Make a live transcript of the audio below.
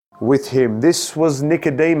with him. This was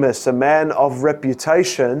Nicodemus, a man of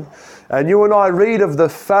reputation. And you and I read of the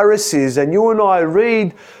Pharisees, and you and I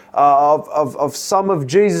read of some of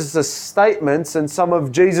Jesus' statements and some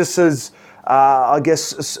of Jesus'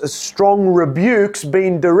 strong rebukes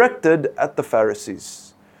being directed at the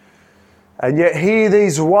Pharisees. And yet here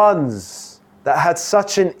these ones that had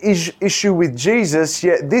such an issue with Jesus,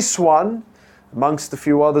 yet this one, amongst a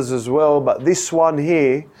few others as well, but this one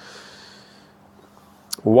here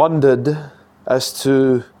wondered as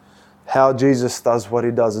to how Jesus does what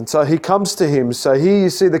he does. And so he comes to him. So here you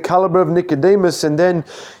see the caliber of Nicodemus, and then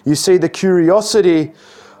you see the curiosity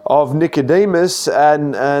of Nicodemus,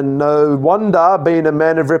 and no wonder, being a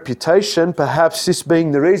man of reputation, perhaps this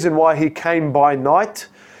being the reason why he came by night,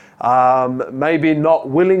 maybe not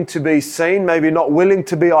willing to be seen, maybe not willing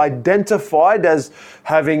to be identified as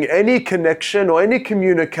having any connection or any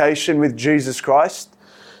communication with Jesus Christ,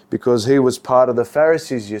 because he was part of the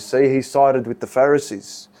Pharisees, you see. He sided with the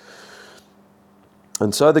Pharisees.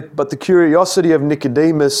 And so, but the curiosity of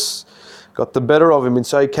Nicodemus got the better of him, and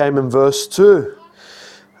so he came in verse 2.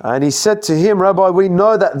 And he said to him, Rabbi, we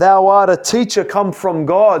know that thou art a teacher come from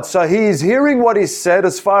God. So he is hearing what is said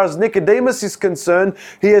as far as Nicodemus is concerned.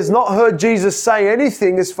 He has not heard Jesus say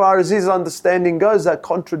anything as far as his understanding goes that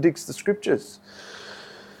contradicts the scriptures.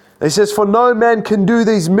 He says, for no man can do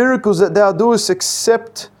these miracles that thou doest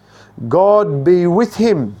except God be with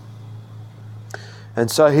him. And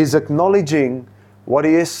so he's acknowledging what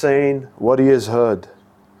he has seen, what he has heard.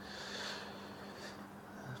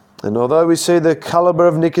 And although we see the caliber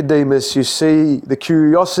of Nicodemus, you see the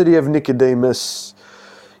curiosity of Nicodemus,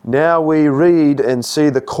 now we read and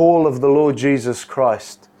see the call of the Lord Jesus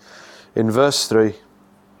Christ in verse 3.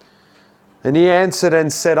 And he answered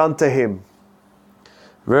and said unto him,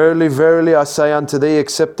 Verily, verily, I say unto thee,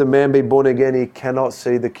 except a man be born again, he cannot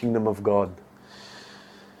see the kingdom of God.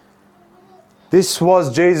 This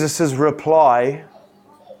was Jesus' reply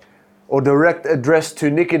or direct address to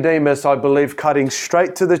Nicodemus, I believe, cutting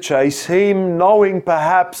straight to the chase. Him knowing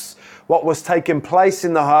perhaps what was taking place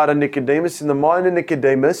in the heart of Nicodemus, in the mind of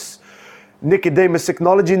Nicodemus. Nicodemus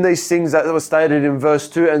acknowledging these things that were stated in verse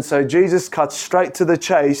 2. And so Jesus cuts straight to the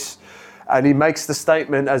chase, and he makes the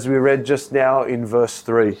statement as we read just now in verse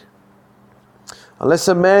 3. Unless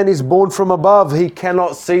a man is born from above, he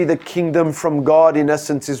cannot see the kingdom from God, in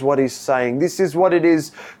essence, is what he's saying. This is what it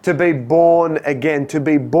is to be born again, to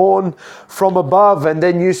be born from above. And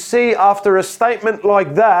then you see, after a statement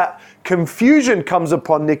like that, confusion comes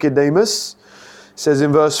upon Nicodemus. It says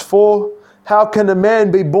in verse 4, how can a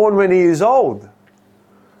man be born when he is old?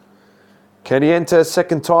 Can he enter a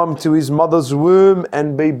second time to his mother's womb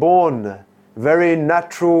and be born? Very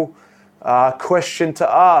natural question to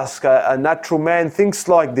ask. A natural man thinks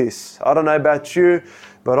like this. I don't know about you,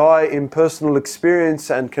 but I, in personal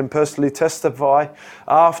experience and can personally testify,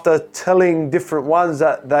 after telling different ones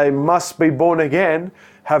that they must be born again,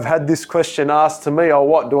 have had this question asked to me, oh,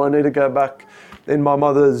 what, do I need to go back in my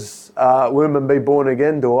mother's womb and be born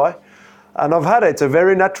again, do I? And I've had it. It's a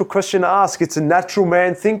very natural question to ask. It's a natural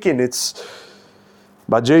man thinking.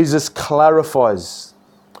 But Jesus clarifies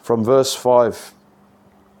from verse 5.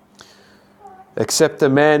 Except a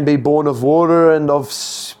man be born of water and of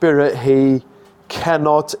spirit, he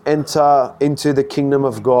cannot enter into the kingdom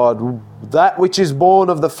of God. That which is born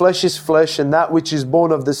of the flesh is flesh, and that which is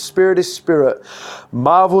born of the spirit is spirit.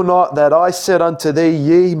 Marvel not that I said unto thee,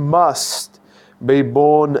 ye must be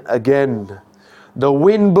born again. The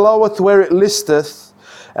wind bloweth where it listeth,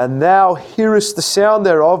 and thou hearest the sound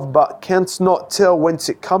thereof, but canst not tell whence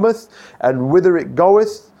it cometh and whither it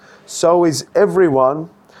goeth. So is everyone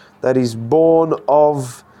that is born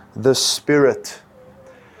of the Spirit.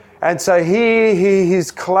 And so here he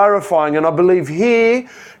is clarifying, and I believe here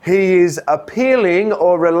he is appealing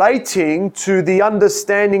or relating to the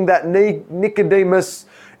understanding that Nicodemus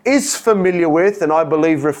is familiar with, and I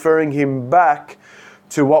believe referring him back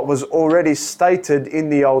to what was already stated in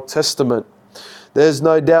the Old Testament. There's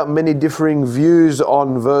no doubt many differing views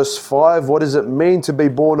on verse 5. What does it mean to be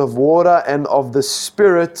born of water and of the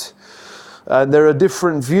Spirit? And there are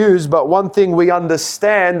different views, but one thing we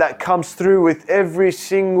understand that comes through with every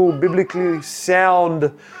single biblically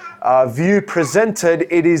sound view presented,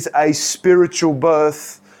 it is a spiritual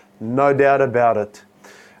birth, no doubt about it.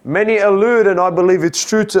 Many allude, and I believe it's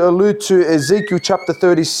true to allude to Ezekiel chapter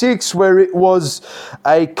 36, where it was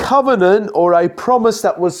a covenant or a promise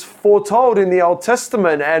that was foretold in the Old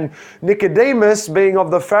Testament. And Nicodemus, being of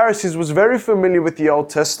the Pharisees, was very familiar with the Old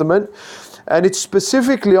Testament. And it's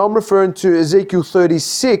specifically, I'm referring to Ezekiel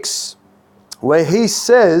 36, where he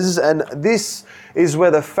says, and this is where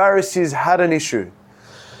the Pharisees had an issue,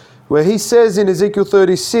 where he says in Ezekiel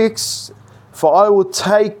 36, For I will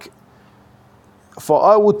take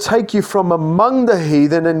you from among the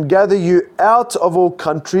heathen and gather you out of all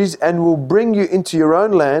countries and will bring you into your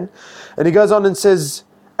own land. And he goes on and says,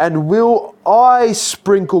 And will I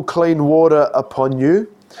sprinkle clean water upon you,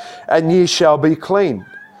 and ye shall be clean.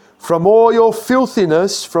 From all your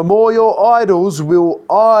filthiness, from all your idols will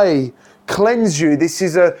I cleanse you. This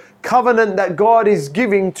is a covenant that God is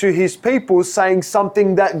giving to his people, saying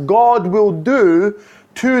something that God will do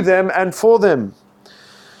to them and for them.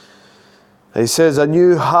 He says, A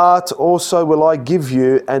new heart also will I give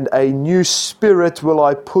you, and a new spirit will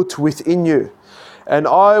I put within you. And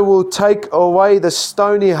I will take away the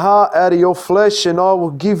stony heart out of your flesh, and I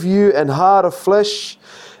will give you an heart of flesh,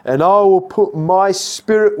 and I will put my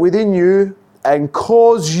spirit within you, and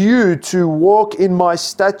cause you to walk in my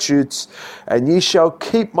statutes, and ye shall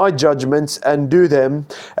keep my judgments and do them,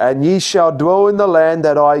 and ye shall dwell in the land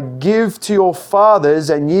that I give to your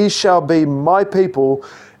fathers, and ye shall be my people,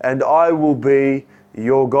 and I will be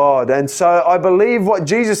your God. And so I believe what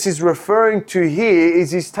Jesus is referring to here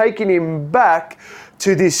is he's taking him back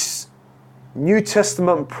to this New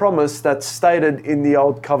Testament promise that's stated in the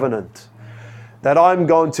Old Covenant. That I'm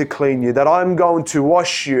going to clean you, that I'm going to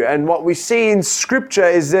wash you. And what we see in Scripture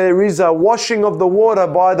is there is a washing of the water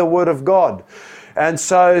by the Word of God. And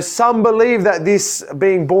so some believe that this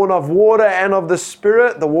being born of water and of the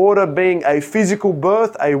Spirit, the water being a physical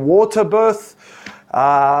birth, a water birth,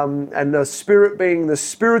 and the Spirit being the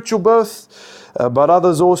spiritual birth. But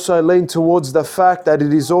others also lean towards the fact that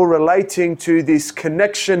it is all relating to this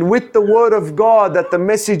connection with the Word of God, that the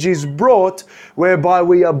message is brought whereby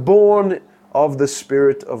we are born of the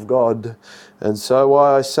Spirit of God. And so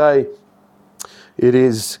why I say it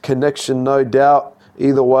is connection, no doubt,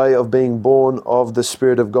 either way, of being born of the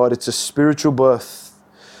Spirit of God. It's a spiritual birth.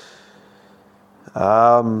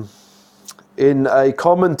 In a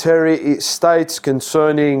commentary, it states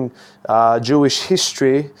concerning Jewish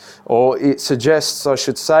history, or it suggests, I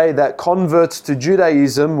should say, that converts to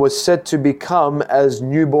Judaism were said to become as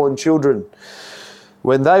newborn children.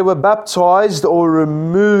 When they were baptized or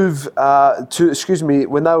when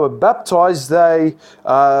they were baptized,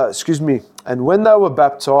 and when they were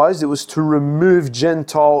baptized, it was to remove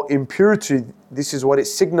Gentile impurity. This is what it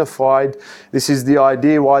signified. This is the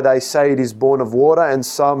idea why they say it is born of water, and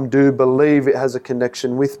some do believe it has a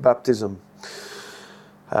connection with baptism.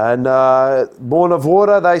 And born of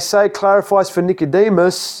water, they say, clarifies for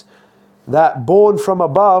Nicodemus that born from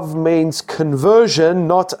above means conversion,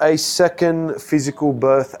 not a second physical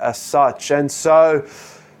birth as such. And so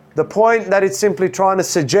the point that it's simply trying to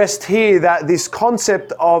suggest here, that this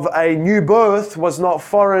concept of a new birth was not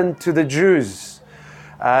foreign to the Jews.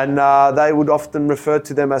 And they would often refer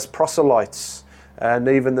to them as proselytes. And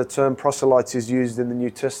even the term proselytes is used in the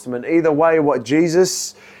New Testament. Either way, what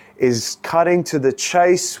Jesus is cutting to the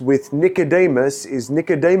chase with Nicodemus is,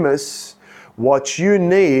 Nicodemus, what you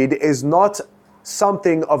need is not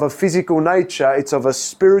something of a physical nature, it's of a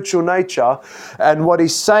spiritual nature. And what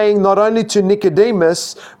he's saying, not only to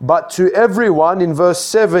Nicodemus, but to everyone, in verse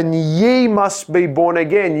 7, ye must be born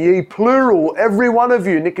again. Ye, plural, every one of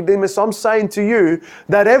you. Nicodemus, I'm saying to you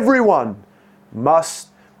that everyone must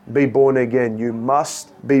be born again. You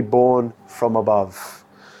must be born from above.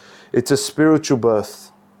 It's a spiritual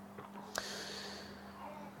birth.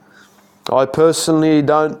 I personally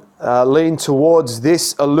don't lean towards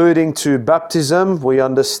this alluding to baptism. We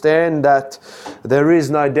understand that there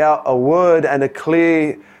is no doubt a word and a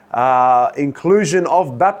clear inclusion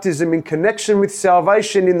of baptism in connection with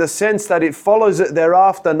salvation, in the sense that it follows it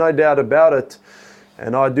thereafter, no doubt about it.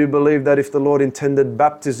 And I do believe that if the Lord intended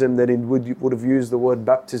baptism, that He would have used the word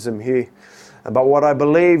baptism here. But what I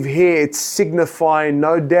believe here, it's signifying,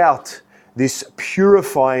 no doubt, this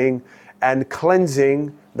purifying and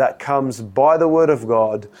cleansing that comes by the Word of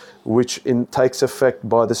God, which takes effect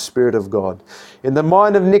by the Spirit of God. In the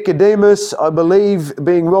mind of Nicodemus, I believe,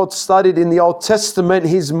 being well studied in the Old Testament,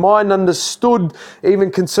 his mind understood,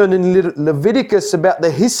 even concerning Leviticus, about the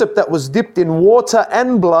hyssop that was dipped in water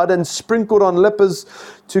and blood and sprinkled on lepers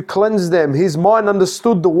to cleanse them. His mind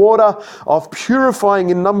understood the water of purifying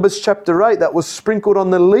in Numbers chapter 8 that was sprinkled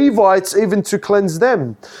on the Levites even to cleanse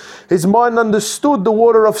them. His mind understood the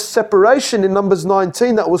water of separation in Numbers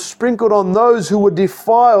 19 that was sprinkled on those who were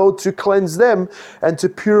defiled to cleanse them and to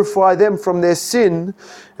purify them from their sin.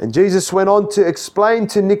 And Jesus went on to explain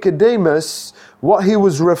to Nicodemus what he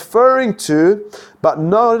was referring to. But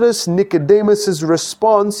notice Nicodemus's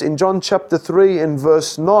response in John chapter 3 and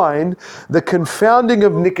verse 9, the confounding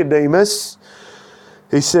of Nicodemus.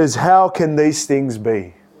 He says, how can these things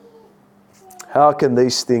be? How can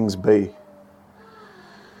these things be?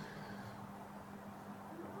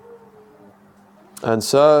 And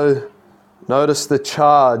so, notice the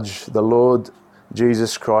charge the Lord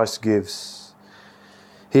Jesus Christ gives.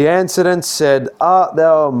 He answered and said, Art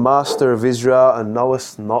thou a master of Israel, and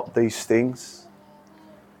knowest not these things?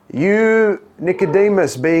 You,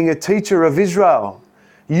 Nicodemus, being a teacher of Israel,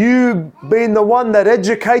 you being the one that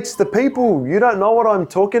educates the people, you don't know what I'm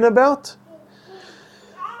talking about?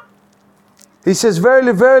 He says,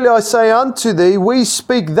 Verily, verily, I say unto thee, we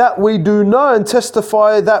speak that we do know, and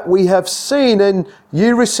testify that we have seen, and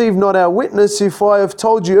ye receive not our witness. If I have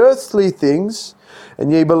told you earthly things,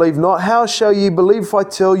 and ye believe not, how shall ye believe if I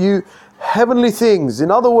tell you heavenly things?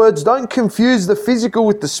 In other words, don't confuse the physical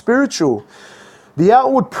with the spiritual. The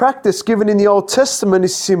outward practice given in the Old Testament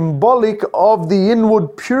is symbolic of the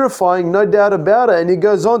inward purifying, no doubt about it. And he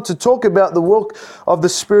goes on to talk about the work of the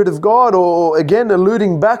Spirit of God, or again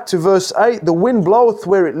alluding back to verse 8, the wind bloweth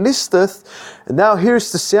where it listeth, and thou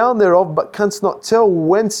hearest the sound thereof, but canst not tell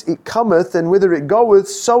whence it cometh and whither it goeth.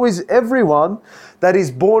 So is everyone that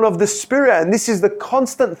is born of the Spirit. And this is the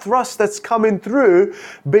constant thrust that's coming through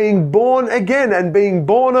being born again and being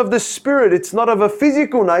born of the Spirit. It's not of a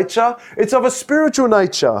physical nature, it's of a spiritual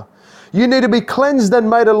nature. You need to be cleansed and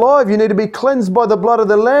made alive. You need to be cleansed by the blood of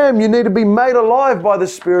the Lamb. You need to be made alive by the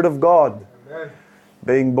Spirit of God. Amen.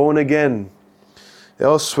 Being born again.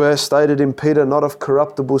 Elsewhere stated in Peter, not of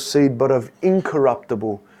corruptible seed, but of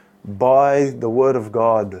incorruptible, by the Word of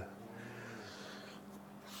God.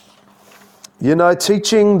 You know,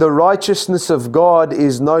 teaching the righteousness of God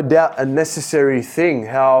is no doubt a necessary thing.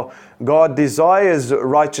 How God desires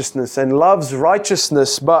righteousness and loves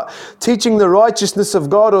righteousness. But teaching the righteousness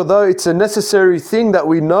of God, although it's a necessary thing that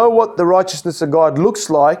we know what the righteousness of God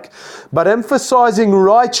looks like, but emphasizing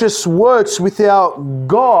righteous works without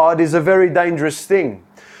God is a very dangerous thing.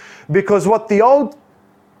 Because what the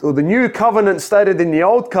New Covenant stated in the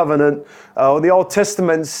Old Covenant, or the Old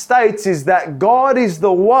Testament states, is that God is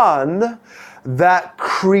the one that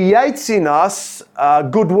creates in us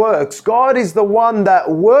good works. God is the one that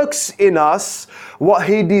works in us what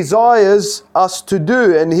He desires us to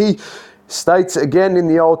do. And He states again in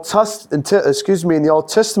the Old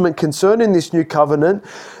Testament concerning this New Covenant,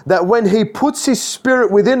 that when He puts His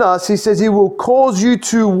Spirit within us, He says, He will cause you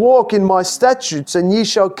to walk in my statutes, and ye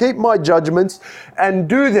shall keep my judgments and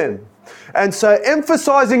do them. And so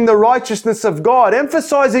emphasizing the righteousness of God,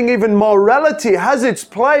 emphasizing even morality has its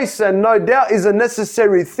place and no doubt is a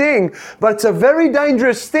necessary thing, but it's a very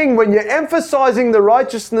dangerous thing when you're emphasizing the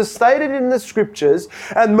righteousness stated in the Scriptures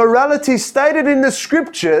and morality stated in the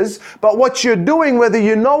Scriptures, but what you're doing, whether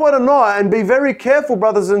you know it or not, and be very careful,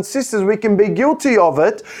 brothers and sisters, we can be guilty of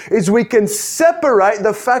it, is we can separate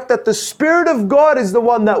the fact that the Spirit of God is the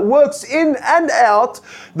one that works in and out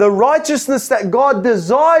the righteousness that God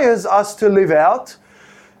desires us to live out.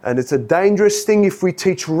 And it's a dangerous thing if we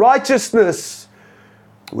teach righteousness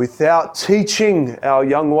without teaching our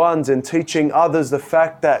young ones and teaching others the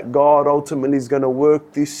fact that God ultimately is going to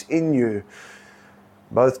work this in you,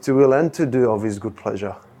 both to will and to do of His good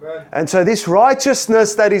pleasure. Amen. And so this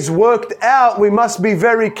righteousness that is worked out, we must be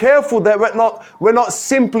very careful that we're not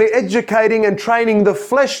simply educating and training the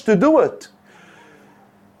flesh to do it.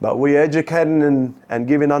 But we educating and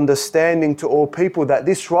giving understanding to all people that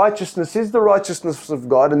this righteousness is the righteousness of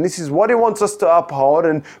God, and this is what He wants us to uphold,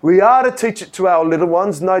 and we are to teach it to our little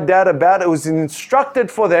ones, no doubt about it. It was instructed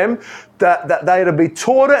for them that they are to be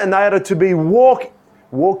taught it and they are to be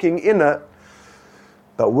walking in it.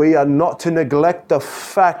 But we are not to neglect the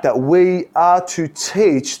fact that we are to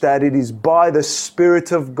teach that it is by the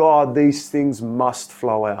Spirit of God these things must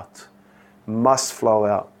flow out. Must flow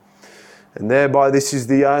out. And thereby this is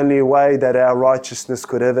the only way that our righteousness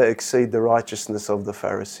could ever exceed the righteousness of the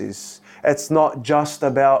Pharisees. It's not just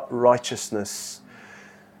about righteousness.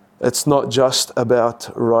 It's not just about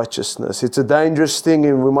righteousness. It's a dangerous thing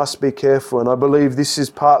and we must be careful. And I believe this is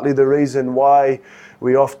partly the reason why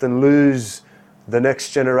we often lose the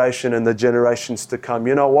next generation and the generations to come.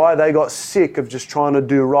 You know why? They got sick of just trying to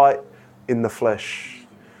do right in the flesh.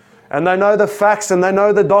 And they know the facts and they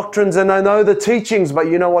know the doctrines and they know the teachings, but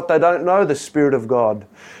you know what they don't know? The Spirit of God.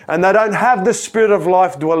 And they don't have the Spirit of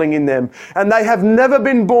life dwelling in them. And they have never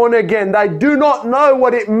been born again. They do not know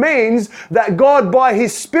what it means that God by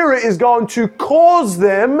His Spirit is going to cause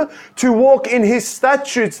them to walk in His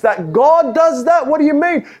statutes. That God does that? What do you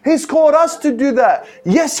mean? He's called us to do that.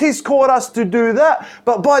 Yes, He's called us to do that.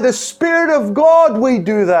 But by the Spirit of God we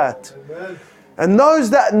do that. Amen. And those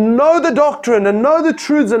that know the doctrine and know the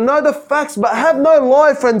truths and know the facts but have no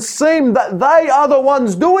life and seem that they are the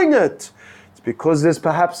ones doing it, it's because there's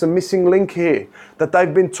perhaps a missing link here. That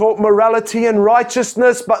they've been taught morality and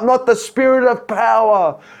righteousness but not the Spirit of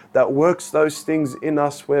power, that works those things in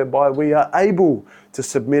us whereby we are able to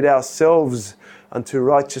submit ourselves unto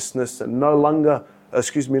righteousness and no longer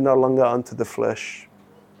unto the flesh.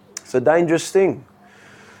 It's a dangerous thing.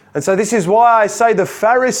 And so this is why I say the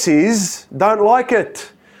Pharisees don't like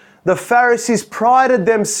it. The Pharisees prided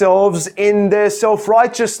themselves in their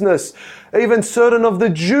self-righteousness. Even certain of the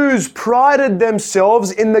Jews prided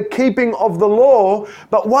themselves in the keeping of the law.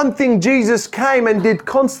 But one thing Jesus came and did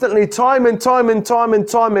constantly, time and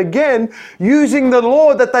time again, using the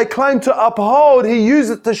law that they claimed to uphold, He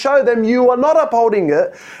used it to show them you are not upholding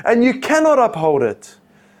it and you cannot uphold it.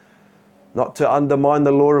 Not to undermine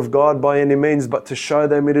the law of God by any means, but to show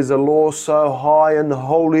them it is a law so high and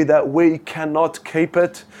holy that we cannot keep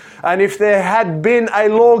it. And if there had been a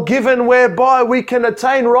law given whereby we can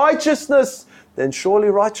attain righteousness, then surely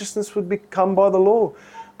righteousness would come by the law.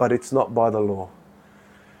 But it's not by the law.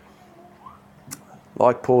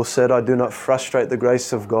 Like Paul said, I do not frustrate the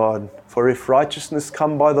grace of God. For if righteousness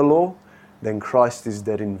come by the law, then Christ is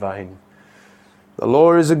dead in vain. The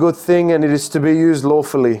law is a good thing and it is to be used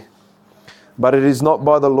lawfully. But it is not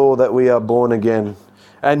by the law that we are born again.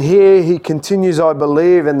 And here he continues, I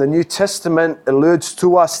believe, and the New Testament alludes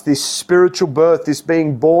to us this spiritual birth, this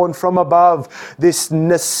being born from above, this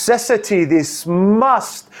necessity, this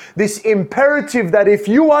must, this imperative that if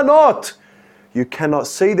you are not, you cannot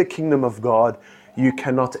see the kingdom of God, you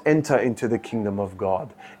cannot enter into the kingdom of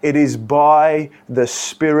God. It is by the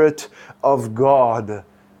Spirit of God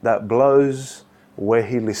that blows where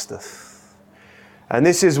He listeth. And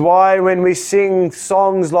this is why when we sing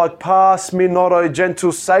songs like Pass Me Not, O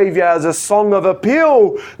Gentle Saviour, as a song of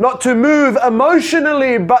appeal, not to move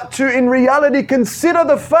emotionally, but to in reality consider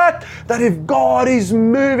the fact that if God is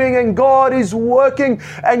moving and God is working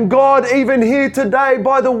and God even here today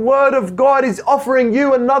by the word of God is offering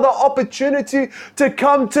you another opportunity to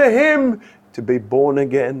come to Him, to be born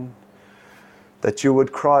again, that you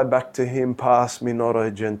would cry back to Him, Pass me not, O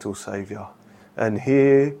gentle Saviour, and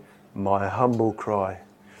hear my humble cry.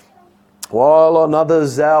 While on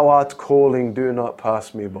others thou art calling, do not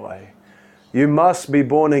pass me by. You must be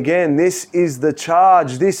born again. This is the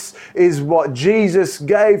charge. This is what Jesus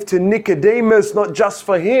gave to Nicodemus, not just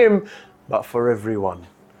for him, but for everyone.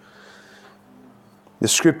 The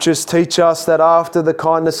scriptures teach us that after the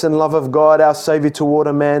kindness and love of God, our Saviour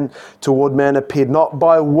toward man appeared, not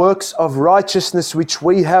by works of righteousness which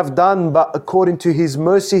we have done, but according to His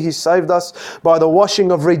mercy He saved us by the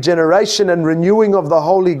washing of regeneration and renewing of the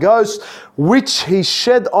Holy Ghost, which He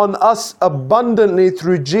shed on us abundantly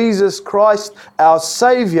through Jesus Christ our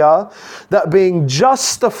Saviour, that being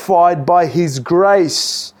justified by His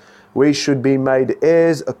grace, we should be made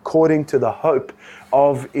heirs according to the hope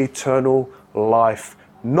of eternal life,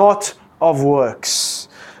 not of works.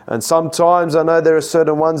 And sometimes I know there are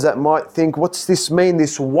certain ones that might think, what's this mean,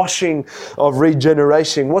 this washing of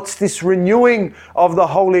regeneration? What's this renewing of the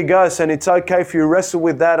Holy Ghost? And it's okay if you wrestle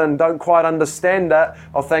with that and don't quite understand that.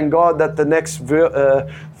 I thank God that the next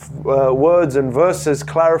words and verses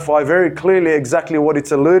clarify very clearly exactly what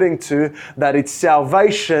it's alluding to, that it's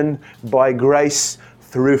salvation by grace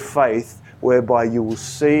through faith, whereby you will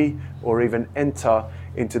see or even enter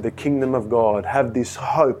into the kingdom of God, have this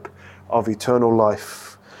hope of eternal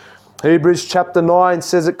life. Hebrews chapter 9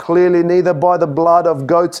 says it clearly, neither by the blood of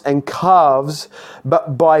goats and calves,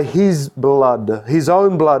 but by His blood, His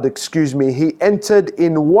own blood, He entered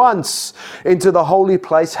in once into the holy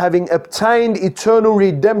place, having obtained eternal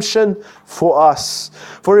redemption for us.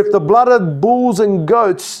 For if the blood of bulls and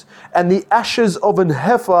goats and the ashes of an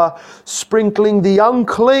heifer sprinkling the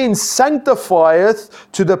unclean sanctifieth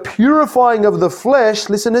to the purifying of the flesh,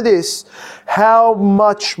 listen to this, how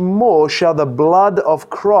much more shall the blood of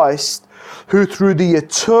Christ, who through the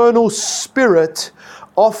eternal Spirit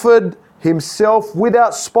offered Himself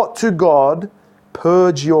without spot to God,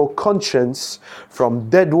 purge your conscience from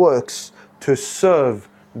dead works to serve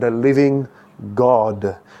the living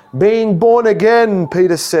God. Being born again,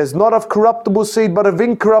 Peter says, not of corruptible seed, but of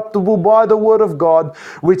incorruptible by the word of God,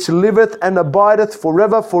 which liveth and abideth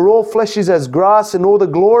forever. For all flesh is as grass, and all the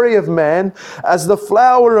glory of man as the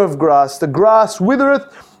flower of grass. The grass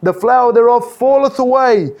withereth, the flower thereof falleth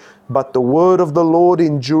away, but the word of the Lord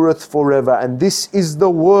endureth forever. And this is the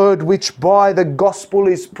word which by the gospel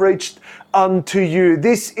is preached unto you.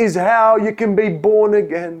 This is how you can be born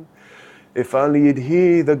again. If only you'd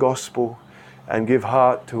hear the gospel and give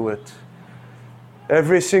heart to it.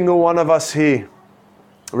 Every single one of us here,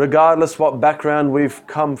 regardless what background we've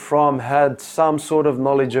come from, had some sort of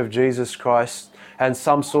knowledge of Jesus Christ. and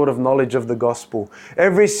some sort of knowledge of the gospel.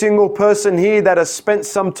 Every single person here that has spent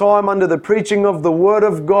some time under the preaching of the Word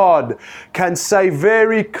of God can say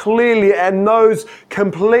very clearly and knows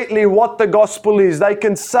completely what the gospel is. They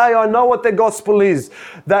can say, I know what the gospel is,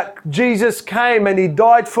 that Jesus came and He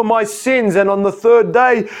died for my sins, and on the third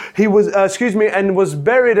day He was, and was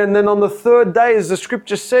buried, and then on the third day, as the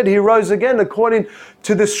scripture said, He rose again according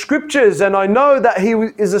to the scriptures. And I know that He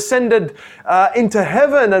is ascended into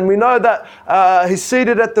heaven, and we know that He's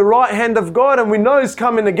seated at the right hand of God, and we know He's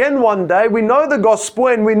coming again one day. We know the gospel,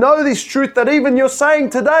 and we know this truth that even you're saying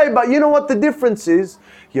today, but you know what the difference is?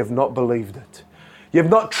 You have not believed it. You've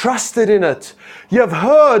not trusted in it. You've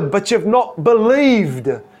heard, but you've not believed.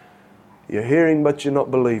 You're hearing, but you're not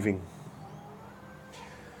believing.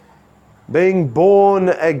 Being born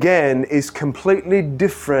again is completely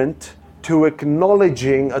different to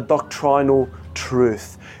acknowledging a doctrinal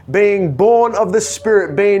truth. Being born of the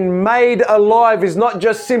Spirit, being made alive, is not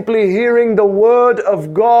just simply hearing the Word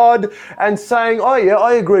of God and saying, oh yeah,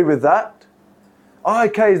 I agree with that. Oh,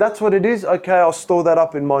 okay, that's what it is. Okay, I'll store that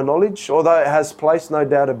up in my knowledge, although it has place, no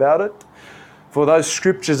doubt about it. For those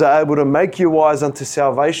scriptures are able to make you wise unto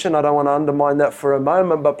salvation. I don't want to undermine that for a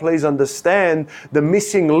moment, but please understand the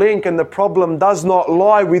missing link and the problem does not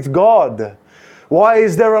lie with God. Why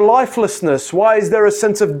is there a lifelessness? Why is there a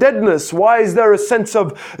sense of deadness? Why is there a sense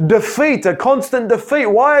of defeat, a constant defeat?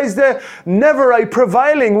 Why is there never a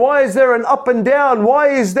prevailing? Why is there an up and down? Why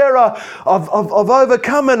is there of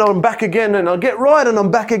overcome and I'm back again, and I get right and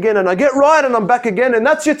I'm back again, and I get right and I'm back again? And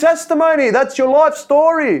that's your testimony. That's your life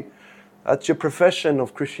story. That's your profession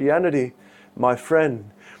of Christianity, my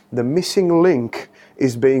friend. The missing link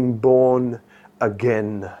is being born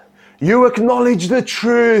again. You acknowledge the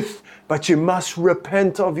truth, but you must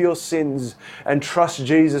repent of your sins and trust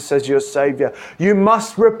Jesus as your Savior. You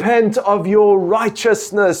must repent of your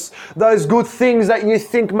righteousness, those good things that you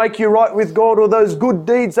think make you right with God, or those good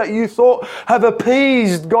deeds that you thought have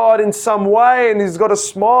appeased God in some way and He's got a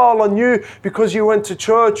smile on you because you went to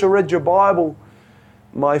church or read your Bible.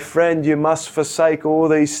 My friend, you must forsake all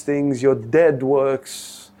these things, your dead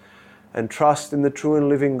works, and trust in the true and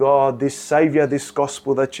living God, this Savior, this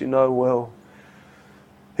gospel that you know well.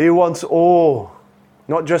 He wants all,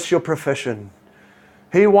 not just your profession.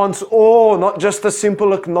 He wants all, not just a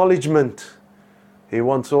simple acknowledgement. He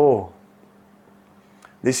wants all.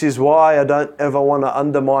 This is why I don't ever want to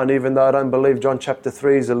undermine, even though I don't believe John chapter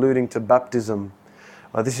 3 is alluding to baptism.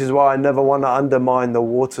 This is why I never want to undermine the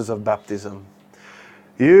waters of baptism.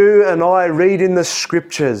 You and I read in the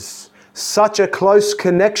scriptures such a close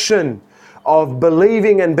connection of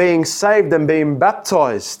believing and being saved and being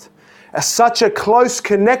baptized. Such a close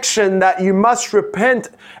connection that you must repent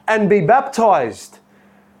and be baptized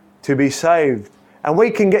to be saved. And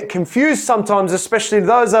we can get confused sometimes, especially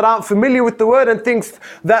those that aren't familiar with the word, and think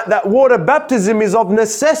that water baptism is of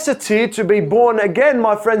necessity to be born again.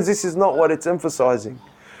 My friends, this is not what it's emphasizing.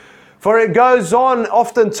 For it goes on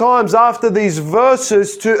oftentimes after these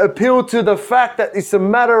verses to appeal to the fact that it's a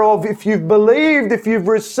matter of if you've believed, if you've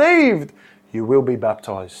received, you will be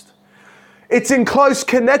baptized. It's in close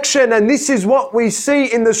connection, and this is what we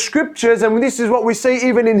see in the scriptures, and this is what we see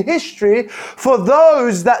even in history. For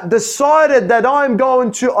those that decided that I'm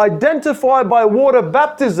going to identify by water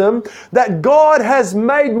baptism, that God has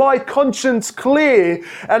made my conscience clear,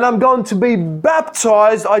 and I'm going to be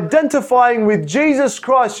baptized, identifying with Jesus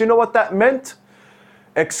Christ. You know what that meant?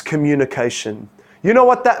 Excommunication. You know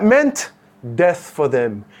what that meant? Death for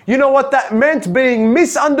them. You know what that meant? Being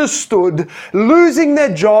misunderstood, losing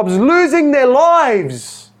their jobs, losing their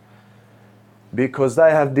lives, because they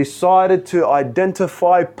have decided to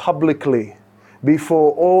identify publicly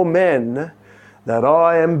before all men that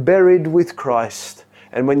I am buried with Christ.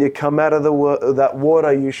 And when you come out of that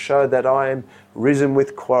water, you show that I am risen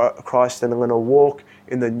with Christ and I'm going to walk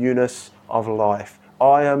in the newness of life.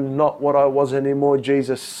 I am not what I was anymore.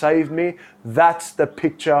 Jesus saved me. That's the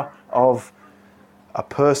picture of a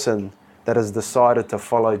person that has decided to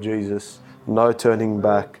follow Jesus. No turning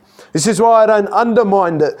back. This is why I don't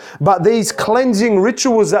undermine it. But these cleansing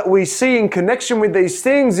rituals that we see in connection with these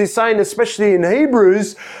things is saying, especially in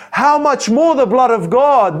Hebrews, how much more the blood of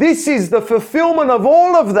God. This is the fulfillment of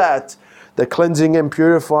all of that. The cleansing and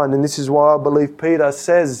purifying. And this is why I believe Peter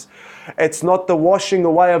says, it's not the washing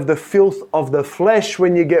away of the filth of the flesh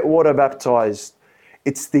when you get water baptized.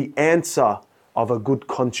 It's the answer of a good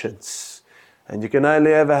conscience. And you can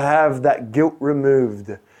only ever have that guilt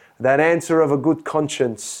removed, that answer of a good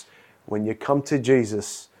conscience, when you come to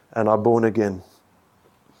Jesus and are born again.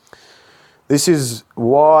 This is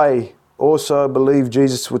why also believe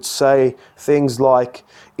Jesus would say things like,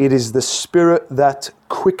 it is the Spirit that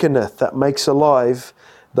quickeneth, that makes alive,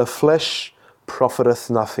 the flesh profiteth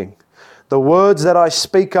nothing. The words that I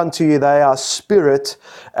speak unto you, they are spirit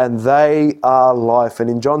and they are life. And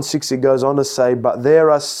in John 6 it goes on to say, but there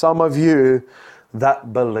are some of you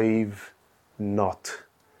that believe not.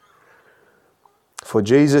 For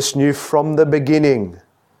Jesus knew from the beginning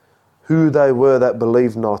who they were that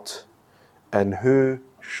believed not and who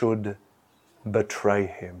should betray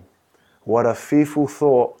him. What a fearful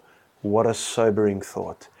thought, what a sobering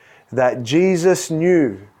thought. That Jesus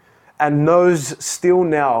knew and knows still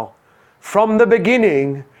now, from the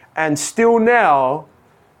beginning and still now,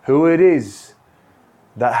 who it is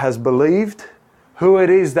that has believed, who it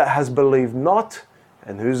is that has believed not,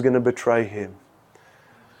 and who's going to betray him.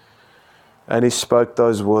 And he spoke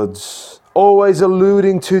those words, always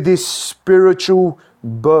alluding to this spiritual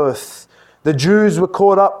birth. The Jews were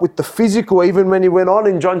caught up with the physical, even when he went on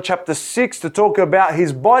in John chapter 6 to talk about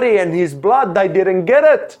his body and his blood. They didn't get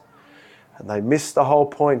it. And they missed the whole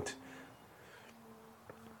point.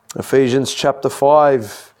 Ephesians chapter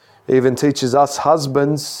 5 even teaches us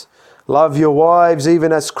husbands, love your wives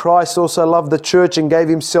even as Christ also loved the church and gave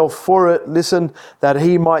himself for it. Listen, that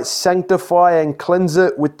he might sanctify and cleanse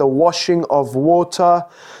it with the washing of water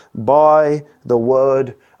by the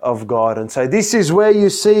word of God. And so this is where you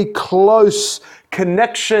see close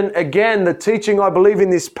connection. Again, the teaching I believe in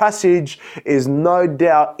this passage is no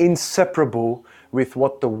doubt inseparable with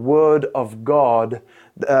what the word of God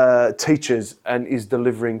teaches and is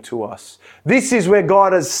delivering to us. This is where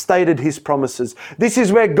God has stated his promises. This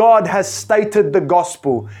is where God has stated the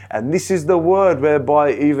gospel. And this is the word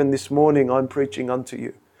whereby even this morning I'm preaching unto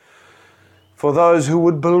you. For those who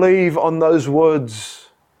would believe on those words,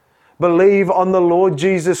 believe on the Lord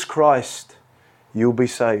Jesus Christ, you'll be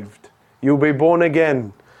saved. You'll be born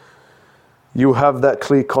again. You'll have that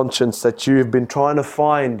clear conscience that you've been trying to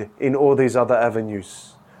find in all these other avenues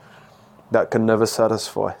that can never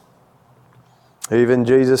satisfy. Even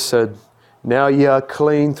Jesus said, now ye are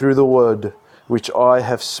clean through the word which I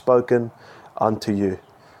have spoken unto you.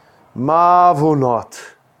 Marvel not,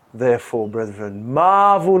 therefore, brethren,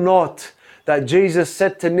 marvel not that Jesus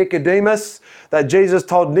said to Nicodemus, that Jesus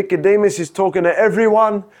told Nicodemus, he's talking to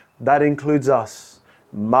everyone, that includes us.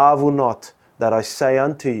 Marvel not that I say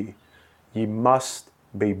unto you, ye must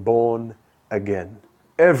be born again.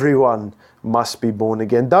 Everyone must be born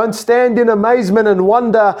again. Don't stand in amazement and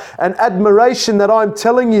wonder and admiration that I'm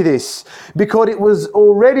telling you this, because it was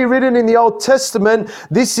already written in the Old Testament.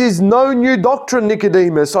 This is no new doctrine,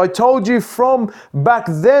 Nicodemus. I told you from back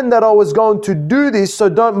then that I was going to do this, so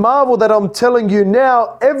don't marvel that I'm telling you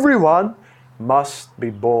now. Everyone must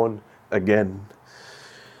be born again.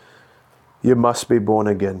 You must be born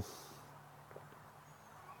again.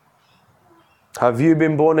 Have you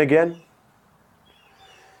been born again?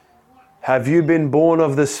 Have you been born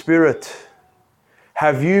of the Spirit?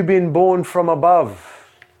 Have you been born from above?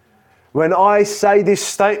 When I say this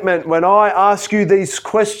statement, when I ask you these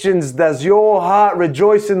questions, does your heart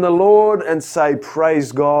rejoice in the Lord and say,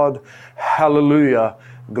 praise God, hallelujah,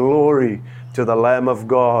 glory to the Lamb of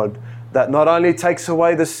God, that not only takes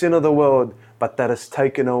away the sin of the world, but that has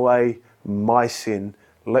taken away my sin?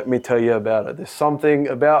 Let me tell you about it. There's something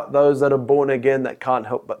about those that are born again that can't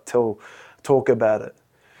help but talk about it.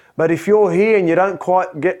 But if you're here and you don't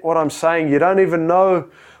quite get what I'm saying, you don't even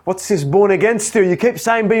know what's this born again still. You keep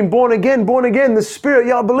saying being born again, the Spirit.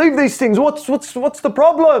 Yeah, I believe these things. What's the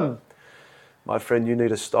problem? My friend, you need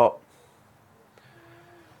to stop.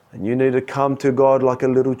 And you need to come to God like a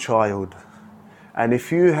little child. And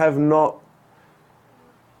if you have not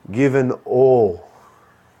given all.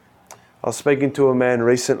 I was speaking to a man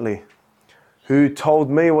recently who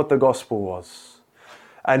told me what the gospel was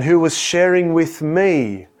and who was sharing with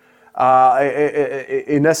me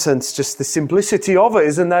in essence, just the simplicity of it.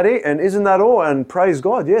 Isn't that it? And isn't that all? And praise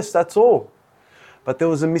God, yes, that's all. But there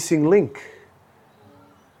was a missing link.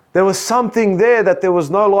 There was something there, that there was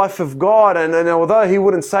no life of God. And although he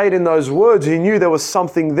wouldn't say it in those words, he knew there was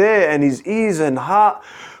something there, and his ears and heart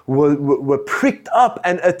were pricked up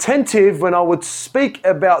and attentive when I would speak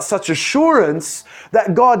about such assurance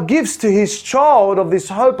that God gives to his child of this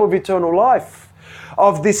hope of eternal life.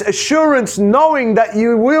 Of this assurance knowing that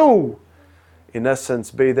you will, in essence,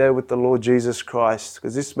 be there with the Lord Jesus Christ.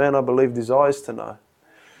 Because this man, I believe, desires to know.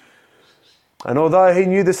 And although he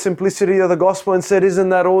knew the simplicity of the gospel and said, isn't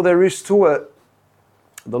that all there is to it?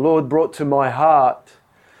 The Lord brought to my heart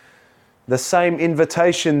the same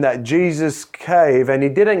invitation that Jesus gave. And he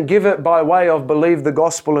didn't give it by way of believe the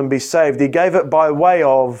gospel and be saved. He gave it by way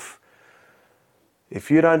of, if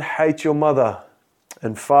you don't hate your mother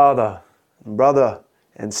and father brother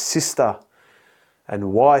and sister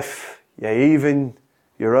and wife, yea, even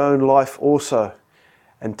your own life also,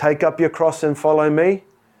 and take up your cross and follow me,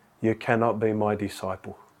 you cannot be my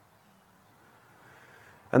disciple.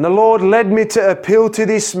 And the Lord led me to appeal to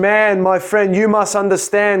this man. My friend, you must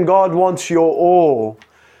understand God wants your all.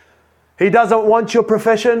 He doesn't want your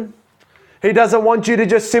profession. He doesn't want you to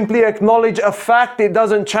just simply acknowledge a fact. It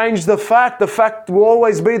doesn't change the fact. The fact will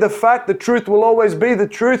always be the fact. The truth will always be the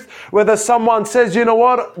truth. Whether someone says, you know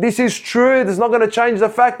what, this is true, it's not going to change the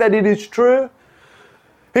fact that it is true.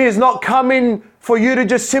 He is not coming for you to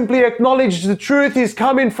just simply acknowledge the truth. He's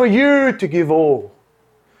coming for you to give all,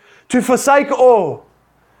 to forsake all.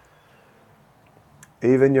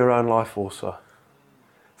 Even your own life also.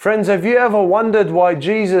 Friends, have you ever wondered why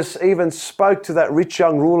Jesus even spoke to that rich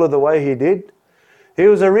young ruler the way he did? He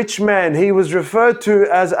was a rich man. He was referred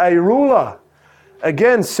to as a ruler.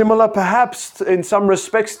 Again, similar perhaps in some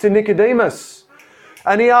respects to Nicodemus.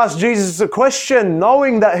 And he asked Jesus a question,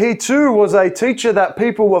 knowing that he too was a teacher that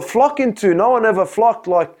people were flocking to. No one ever flocked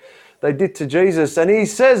like they did to Jesus. And he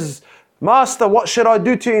says, Master, what should I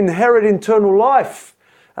do to inherit eternal life?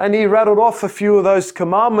 And he rattled off a few of those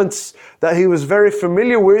commandments that he was very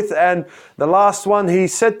familiar with. And the last one he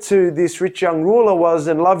said to this rich young ruler was,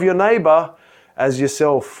 and love your neighbor as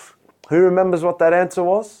yourself. Who remembers what that answer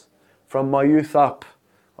was? From my youth up,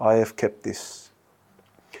 I have kept this.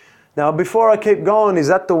 Now, before I keep going, is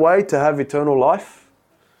that the way to have eternal life?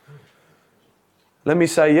 Let me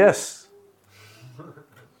say yes.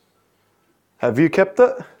 Have you kept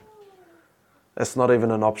it? That's not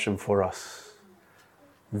even an option for us.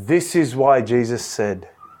 This is why Jesus said,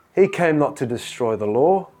 He came not to destroy the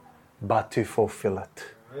law, but to fulfill it.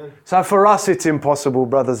 Amen. So for us, it's impossible,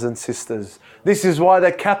 brothers and sisters. This is why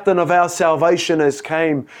the captain of our salvation has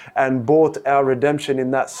came and bought our redemption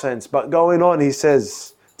in that sense. But going on, he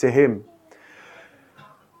says to him,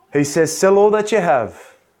 he says, sell all that you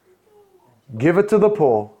have, give it to the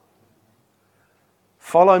poor,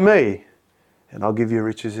 follow me, and I'll give you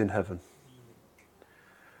riches in heaven.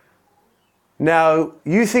 Now,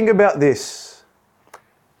 you think about this.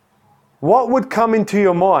 What would come into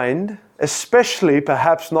your mind, especially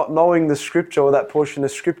perhaps not knowing the scripture or that portion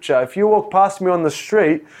of scripture, if you walk past me on the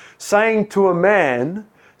street saying to a man,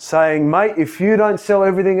 saying, mate, if you don't sell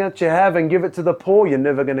everything that you have and give it to the poor, you're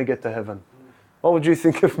never going to get to heaven. What would you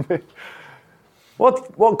think of me?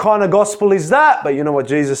 What kind of gospel is that? But you know what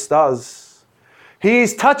Jesus does? He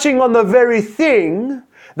is touching on the very thing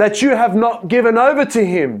that you have not given over to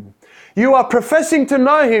Him. You are professing to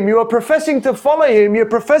know Him. You are professing to follow Him. You're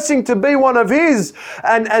professing to be one of His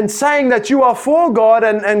and saying that you are for God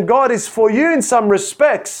and God is for you in some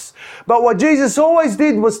respects. But what Jesus always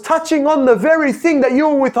did was touching on the very thing that you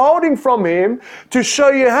were withholding from Him to show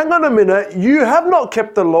you, hang on a minute, you have not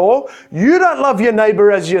kept the law. You don't love your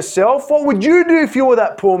neighbor as yourself. What would you do if you were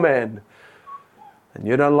that poor man? And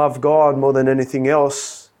you don't love God more than anything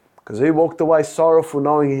else because He walked away sorrowful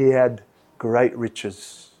knowing He had great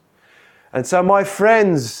riches. And so, my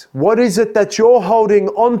friends, what is it that you're holding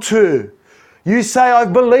on to? You say,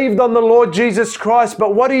 I've believed on the Lord Jesus Christ,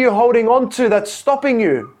 but what are you holding on to that's stopping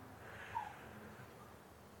you?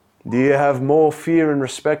 Do you have more fear and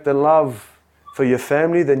respect and love for your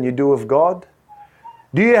family than you do of God?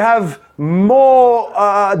 Do you have more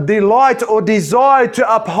delight or desire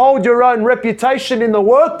to uphold your own reputation in the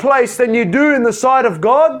workplace than you do in the sight of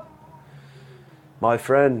God? My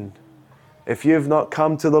friend, if you've not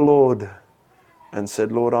come to the Lord and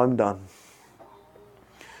said, Lord, I'm done.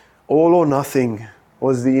 All or nothing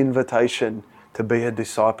was the invitation to be a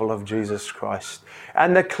disciple of Jesus Christ.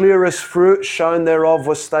 And the clearest fruit shown thereof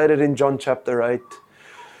was stated in John chapter 8.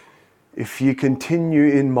 If ye continue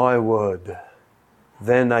in my word,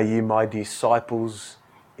 then are ye my disciples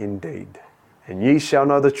indeed. And ye shall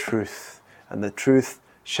know the truth, and the truth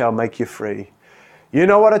shall make you free. You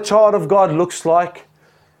know what a child of God looks like?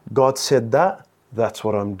 God said that, that's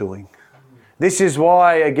what I'm doing. This is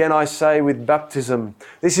why, again, I say with baptism.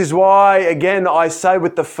 This is why, again, I say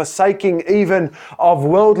with the forsaking even of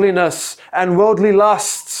worldliness and worldly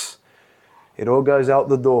lusts. It all goes out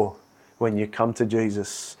the door when you come to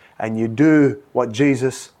Jesus and you do what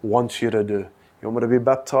Jesus wants you to do. You want me to be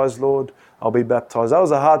baptized, Lord? I'll be baptized. That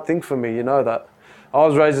was a hard thing for me, you know that. I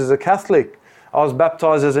was raised as a Catholic. I was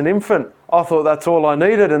baptized as an infant. I thought that's all I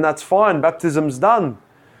needed and that's fine. Baptism's done.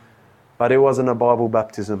 But it wasn't a Bible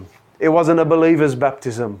baptism. It wasn't a believer's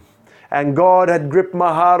baptism. And God had gripped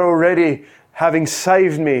my heart already, having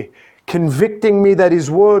saved me, convicting me that His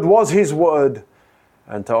word was His word.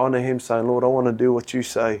 And to honor Him, saying, Lord, I want to do what you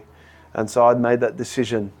say. And so I'd made that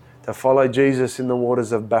decision to follow Jesus in the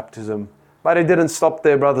waters of baptism But it didn't stop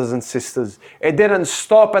there, brothers and sisters. It didn't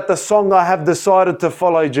stop at the song, I have decided to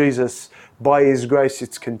follow Jesus. By His grace,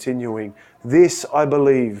 it's continuing. This, I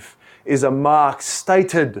believe, is a mark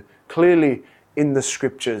stated clearly in the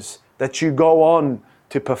Scriptures, that you go on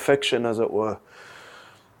to perfection, as it were.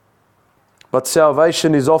 But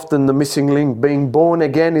salvation is often the missing link. Being born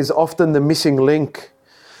again is often the missing link.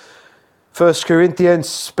 1 Corinthians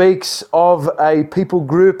speaks of a people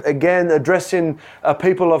group, again addressing a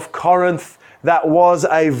people of Corinth, that was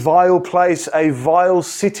a vile place, a vile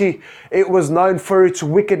city. It was known for its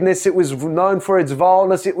wickedness. It was known for its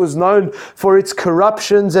vileness. It was known for its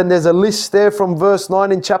corruptions. And there's a list there from verse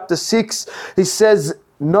 9 in chapter 6. He says,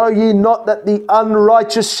 know ye not that the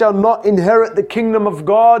unrighteous shall not inherit the kingdom of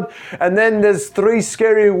God? And then there's 3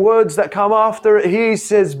 scary words that come after it. He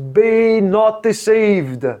says, be not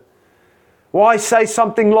deceived. Why say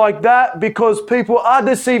something like that? Because people are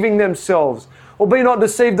deceiving themselves. Well, be not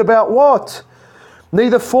deceived about what?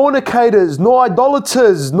 Neither fornicators, nor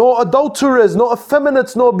idolaters, nor adulterers, nor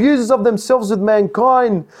effeminates, nor abusers of themselves with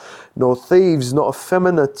mankind, nor thieves, nor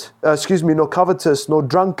nor covetous, nor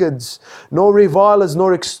drunkards, nor revilers,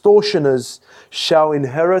 nor extortioners shall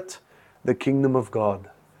inherit the kingdom of God.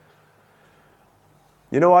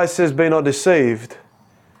 You know why it says be not deceived?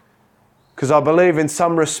 Because I believe in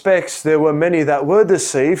some respects there were many that were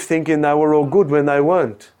deceived, thinking they were all good when they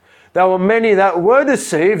weren't. There were many that were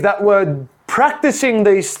deceived, that were practicing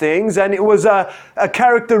these things, and it was a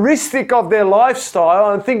characteristic of their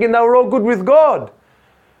lifestyle, and thinking they were all good with God.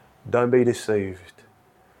 Don't be deceived.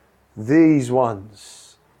 These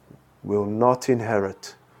ones will not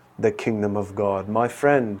inherit the kingdom of God. My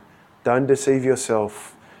friend, don't deceive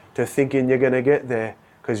yourself to thinking you're going to get there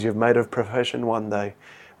because you've made a profession one day,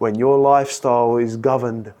 when your lifestyle is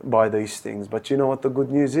governed by these things. But you know what the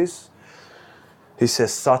good news is? He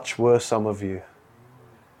says, such were some of you.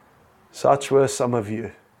 Such were some of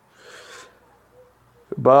you.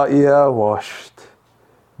 But ye are washed.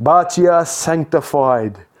 But ye are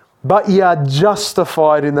sanctified. But ye are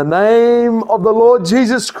justified in the name of the Lord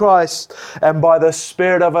Jesus Christ and by the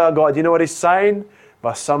Spirit of our God. You know what He's saying?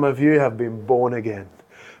 But some of you have been born again.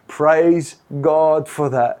 Praise God for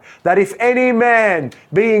that. That if any man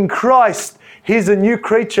be in Christ, he's a new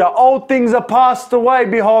creature. Old things are passed away.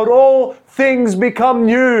 Behold, all things become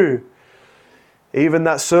new. Even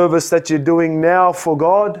that service that you're doing now for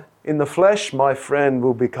God in the flesh, my friend,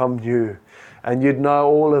 will become new. And you'd know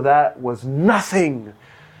all of that was nothing.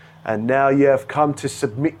 And now you have come to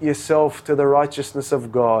submit yourself to the righteousness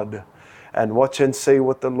of God. And watch and see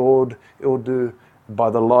what the Lord will do by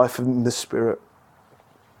the life in the Spirit.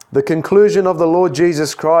 The conclusion of the Lord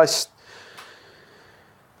Jesus Christ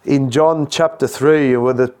in John chapter 3,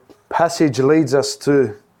 where the passage leads us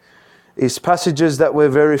to, is passages that we're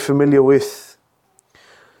very familiar with.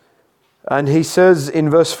 And He says in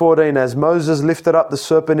verse 14, as Moses lifted up the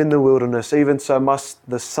serpent in the wilderness, even so must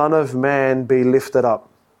the Son of Man be lifted up,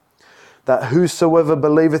 that whosoever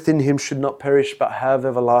believeth in Him should not perish but have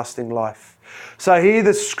everlasting life. So here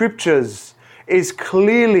the Scriptures is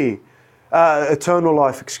clearly eternal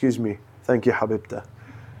life, Thank you, Habibta.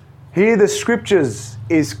 Here the Scriptures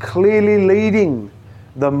is clearly leading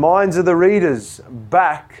the minds of the readers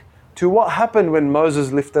back to what happened when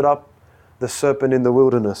Moses lifted up the serpent in the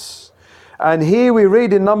wilderness. And here we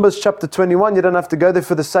read in Numbers chapter 21, you don't have to go there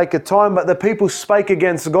for the sake of time, but the people spake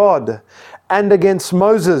against God and against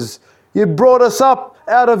Moses. You brought us up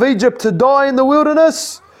out of Egypt to die in the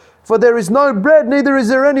wilderness, for there is no bread, neither is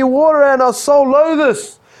there any water, and our soul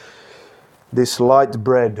loatheth this light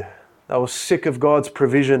bread. They were sick of God's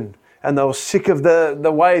provision, and they were sick of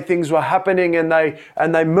the way things were happening, and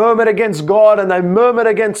they murmured against God, and they murmured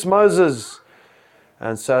against Moses.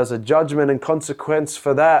 And so as a judgment and consequence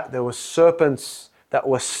for that, there were serpents that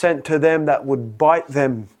were sent to them that would bite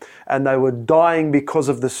them, and they were dying because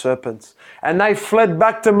of the serpents. And they fled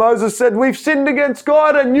back to Moses, said, we've sinned against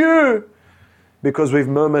God and you, because we've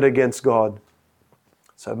murmured against God.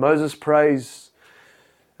 So Moses prays,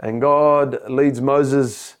 and God leads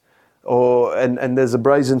Moses, and there's a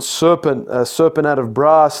brazen serpent, a serpent out of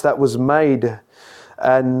brass that was made.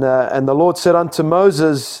 And the Lord said unto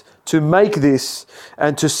Moses to make this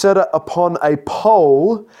and to set it upon a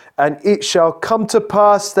pole, and it shall come to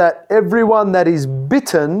pass that everyone that is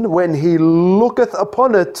bitten, when he looketh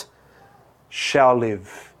upon it, shall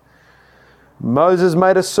live. Moses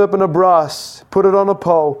made a serpent of brass, put it on a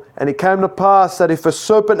pole, and it came to pass that if a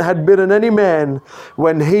serpent had bitten any man,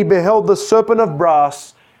 when he beheld the serpent of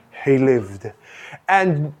brass, he lived.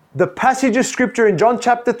 And the passage of Scripture in John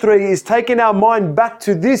chapter 3 is taking our mind back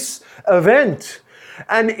to this event.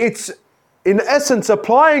 And it's, in essence,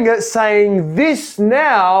 applying it, saying this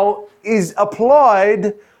now is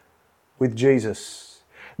applied with Jesus.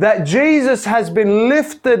 That Jesus has been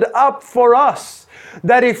lifted up for us.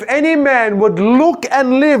 That if any man would look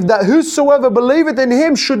and live, that whosoever believeth in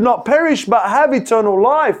him should not perish but have eternal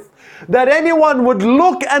life. That anyone would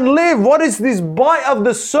look and live. What is this bite of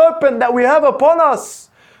the serpent that we have upon us?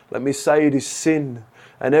 Let me say it is sin.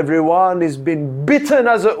 And everyone is been bitten,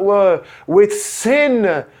 as it were, with sin.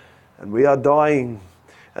 And we are dying.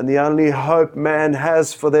 And the only hope man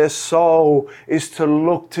has for their soul is to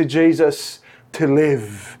look to Jesus to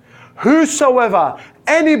live. Whosoever,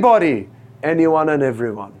 anybody, anyone and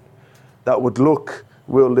everyone that would look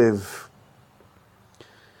will live.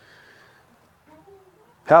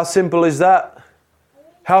 How simple is that?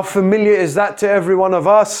 How familiar is that to every one of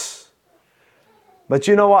us? But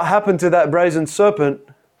you know what happened to that brazen serpent?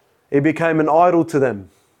 It became an idol to them.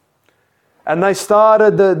 And they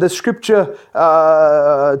started, the scripture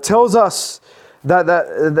tells us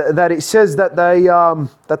that it says that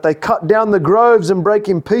they cut down the groves and break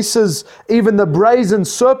in pieces even the brazen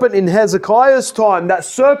serpent in Hezekiah's time. That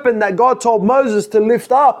serpent that God told Moses to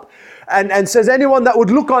lift up and says anyone that would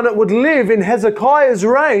look on it would live. In Hezekiah's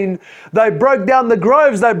reign, they broke down the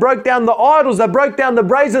groves, they broke down the idols, they broke down the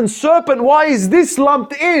brazen serpent. Why is this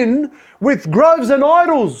lumped in with groves and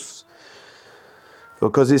idols?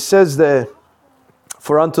 Because it says there,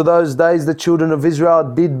 for unto those days the children of Israel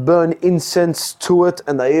did burn incense to it,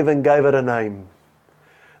 and they even gave it a name.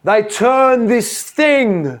 They turned this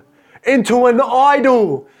thing into an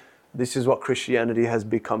idol. This is what Christianity has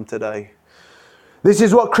become today. This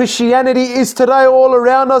is what Christianity is today all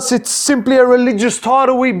around us. It's simply a religious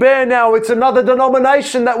title we bear now. It's another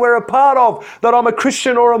denomination that we're a part of, that I'm a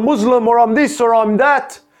Christian or a Muslim or I'm this or I'm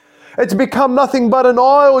that. It's become nothing but an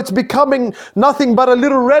idol. It's becoming nothing but a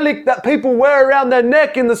little relic that people wear around their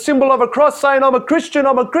neck in the symbol of a cross saying, I'm a Christian,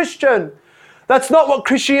 I'm a Christian. That's not what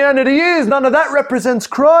Christianity is. None of that represents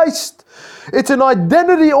Christ. It's an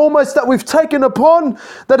identity almost that we've taken upon,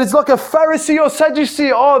 that it's like a Pharisee or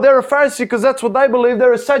Sadducee. Oh, they're a Pharisee because that's what they believe.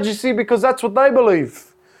 They're a Sadducee because that's what they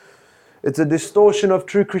believe. It's a distortion of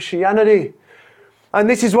true Christianity. And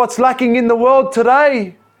this is what's lacking in the world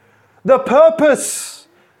today. The purpose.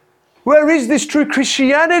 Where is this true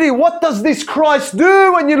Christianity? What does this Christ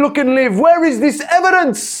do when you look and live? Where is this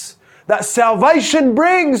evidence that salvation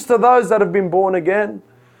brings to those that have been born again?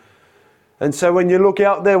 And so when you look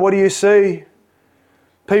out there, what do you see?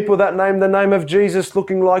 People that name the name of Jesus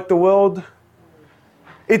looking like the world.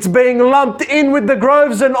 It's being lumped in with the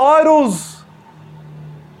groves and idols.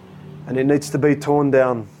 And it needs to be torn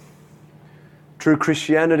down. True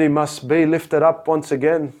Christianity must be lifted up once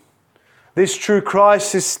again. This true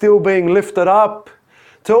Christ is still being lifted up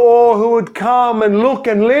to all who would come and look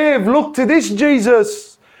and live. Look to this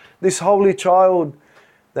Jesus, this holy child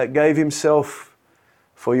that gave himself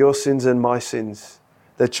for your sins and my sins,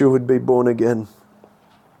 that you would be born again.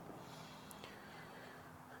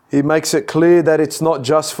 He makes it clear that it's not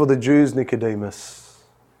just for the Jews, Nicodemus.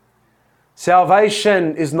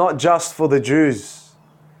 Salvation is not just for the Jews.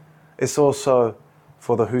 It's also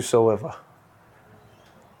for the whosoever.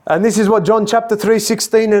 And this is what John chapter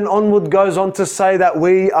 3:16 and onward goes on to say that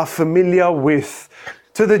we are familiar with.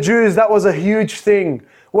 To the Jews, that was a huge thing.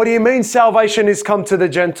 What do you mean salvation is come to the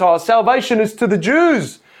Gentiles? Salvation is to the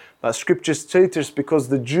Jews. But scriptures teach us because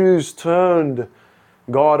the Jews turned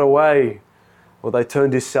God away. Well, they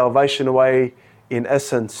turned his salvation away in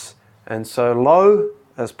essence. And so lo,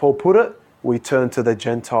 as Paul put it, we turn to the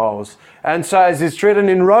Gentiles. And so as it's written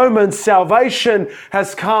in Romans, salvation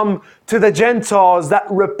has come to the Gentiles. That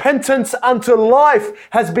repentance unto life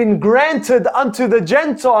has been granted unto the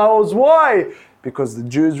Gentiles. Why? Because the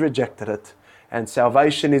Jews rejected it. And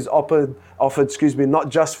salvation is offered, not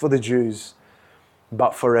just for the Jews,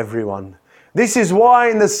 but for everyone. This is why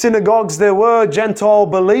in the synagogues there were Gentile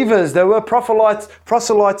believers, there were proselytes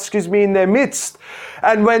in their midst.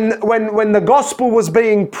 And when the gospel was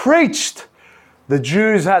being preached, the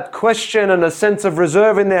Jews had question and a sense of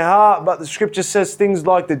reserve in their heart, but the scripture says things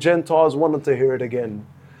like the Gentiles wanted to hear it again.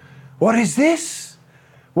 What is this?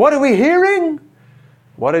 What are we hearing?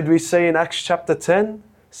 What did we see in Acts chapter 10?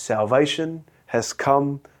 Salvation has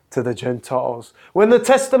come to the Gentiles. When the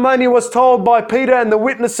testimony was told by Peter and the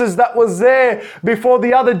witnesses that was there before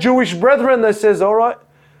the other Jewish brethren, they says, all right,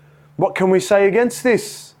 what can we say against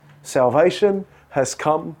this? Salvation has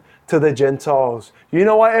come to the Gentiles. You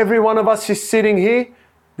know why every one of us is sitting here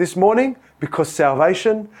this morning? Because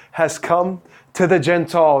salvation has come to the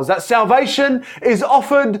Gentiles. That salvation is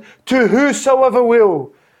offered to whosoever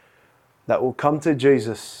will, that will come to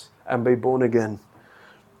Jesus and be born again.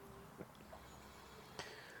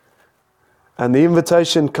 And the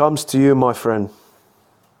invitation comes to you, my friend.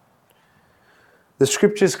 The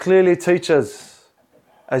scriptures clearly teach us,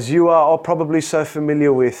 as you are probably so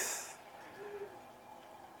familiar with,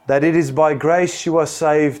 that it is by grace you are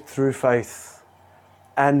saved through faith,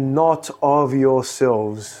 and not of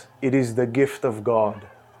yourselves. It is the gift of God,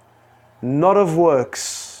 not of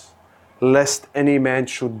works, lest any man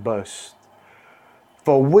should boast.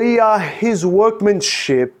 For we are His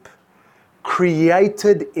workmanship,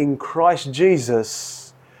 created in Christ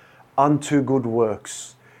Jesus unto good works,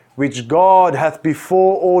 which God hath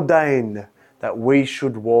before ordained that we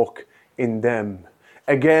should walk in them.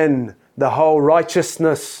 Again, the whole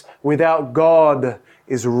righteousness without God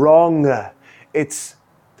is wrong. It's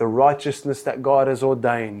the righteousness that God has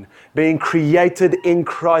ordained, being created in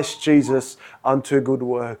Christ Jesus unto good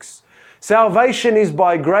works. Salvation is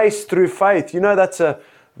by grace through faith. You know, that's a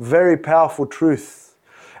very powerful truth.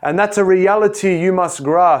 And that's a reality you must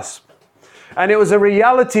grasp. And it was a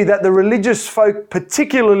reality that the religious folk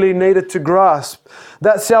particularly needed to grasp.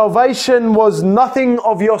 That salvation was nothing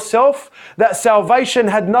of yourself. That salvation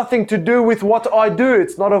had nothing to do with what I do.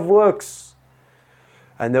 It's not of works.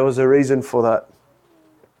 And there was a reason for that.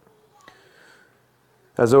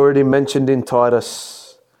 As already mentioned in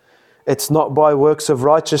Titus, it's not by works of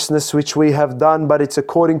righteousness which we have done, but it's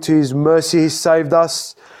according to His mercy He saved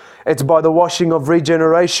us. It's by the washing of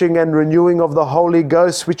regeneration and renewing of the Holy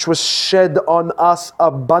Ghost, which was shed on us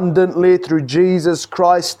abundantly through Jesus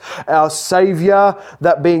Christ, our Saviour,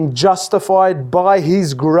 that being justified by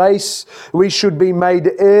His grace, we should be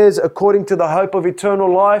made heirs according to the hope of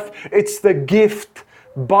eternal life. It's the gift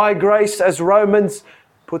by grace, as Romans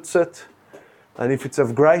puts it. And if it's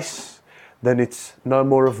of grace, then it's no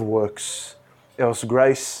more of works. Else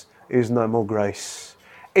grace is no more grace.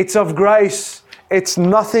 It's of grace. It's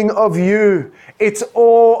nothing of you. It's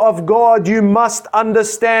all of God. You must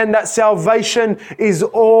understand that salvation is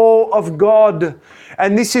all of God.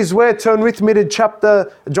 And this is where, turn with me to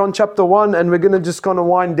John chapter 1, and we're going to just kind of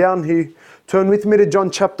wind down here. Turn with me to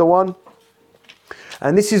John chapter 1.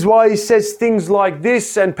 And this is why he says things like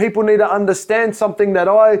this, and people need to understand something that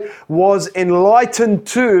I was enlightened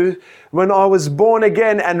to when I was born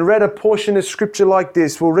again and read a portion of scripture like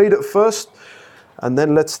this. We'll read it first. And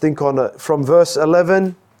then let's think on it. From verse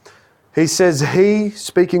 11, he says, He,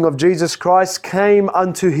 speaking of Jesus Christ, came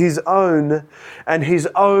unto His own, and His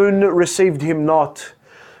own received Him not.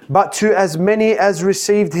 But to as many as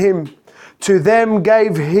received Him, to them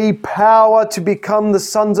gave He power to become the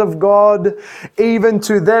sons of God, even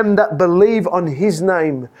to them that believe on His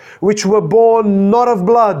name, which were born not of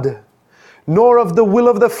blood, nor of the will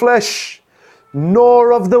of the flesh,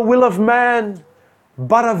 nor of the will of man,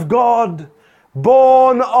 but of God.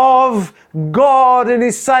 Born of God. And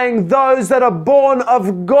He's saying those that are born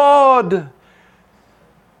of God,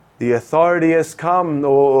 the authority has come,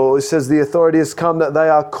 or it says the authority has come that they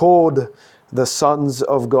are called the sons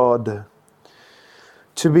of God.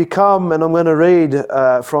 To become, and I'm going to read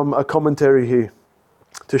from a commentary here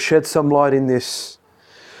to shed some light in this.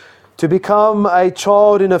 To become a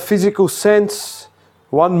child in a physical sense,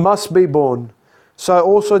 one must be born. So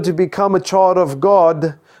also to become a child of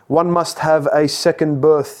God, one must have a second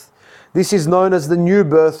birth. This is known as the new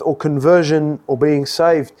birth or conversion or being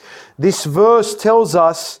saved. This verse tells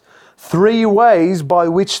us 3 ways by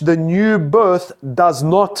which the new birth does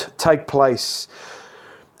not take place,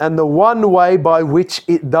 and the one way by which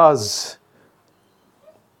it does.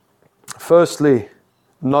 Firstly,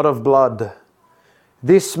 not of blood.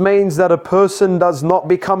 This means that a person does not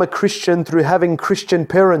become a Christian through having Christian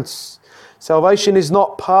parents. Salvation is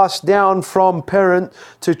not passed down from parent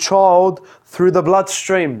to child through the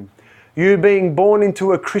bloodstream. You being born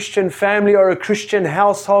into a Christian family or a Christian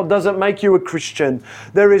household doesn't make you a Christian.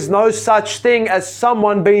 There is no such thing as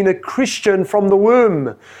someone being a Christian from the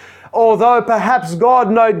womb. Although perhaps God,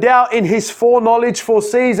 no doubt in His foreknowledge,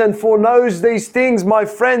 foresees and foreknows these things, my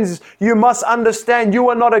friends, you must understand you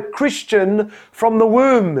are not a Christian from the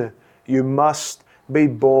womb. You must be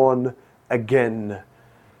born again.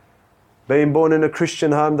 Being born in a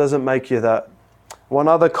Christian home doesn't make you that. One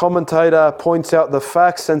other commentator points out the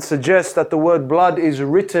facts and suggests that the word blood is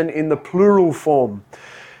written in the plural form.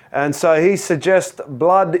 And so he suggests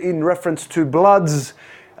blood in reference to bloods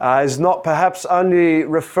is not perhaps only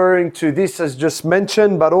referring to this as just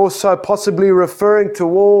mentioned, but also possibly referring to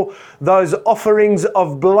all those offerings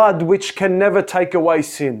of blood which can never take away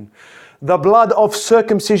sin. The blood of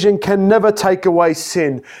circumcision can never take away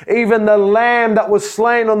sin. Even the lamb that was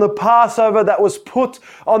slain on the Passover that was put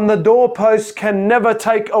on the doorpost can never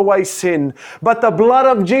take away sin. But the blood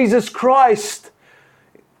of Jesus Christ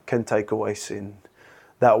can take away sin.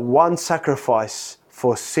 That one sacrifice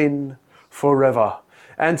for sin forever.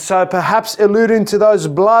 And so perhaps alluding to those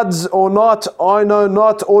bloods or not, I know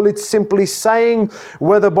not. All it's simply saying,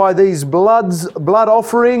 whether by these blood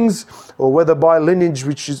offerings or whether by lineage,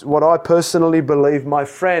 which is what I personally believe, my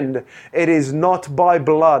friend, it is not by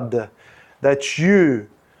blood that you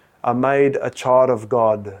are made a child of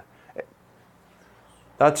God.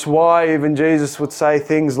 That's why even Jesus would say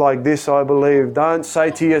things like this, I believe. Don't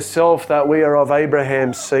say to yourself that we are of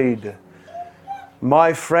Abraham's seed.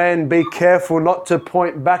 My friend, be careful not to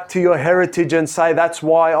point back to your heritage and say, that's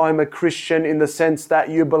why I'm a Christian, in the sense that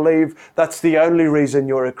you believe that's the only reason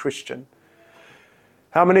you're a Christian.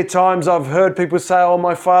 How many times I've heard people say, oh,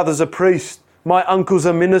 my father's a priest, my uncle's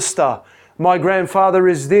a minister, my grandfather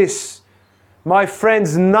is this. My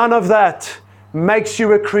friends, none of that makes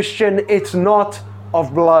you a Christian. It's not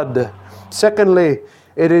of blood. Secondly,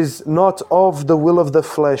 it is not of the will of the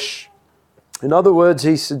flesh. In other words,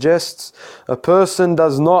 he suggests a person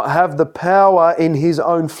does not have the power in his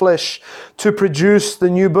own flesh to produce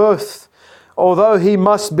the new birth. Although he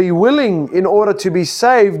must be willing in order to be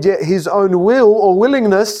saved, yet his own will or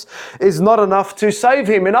willingness is not enough to save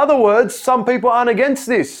him. In other words, some people aren't against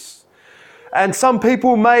this. And some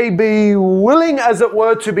people may be willing, as it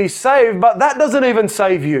were, to be saved, but that doesn't even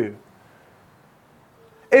save you.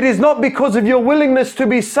 It is not because of your willingness to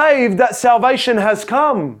be saved that salvation has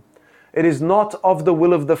come. It is not of the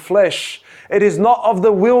will of the flesh. It is not of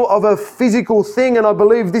the will of a physical thing. And I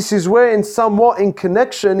believe this is where, in somewhat in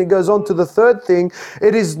connection, it goes on to the third thing.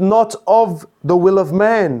 It is not of the will of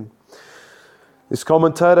man. This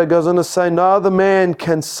commentator goes on to say, no other man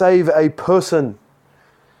can save a person.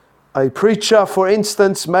 A preacher, for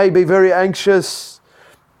instance, may be very anxious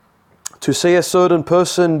to see a certain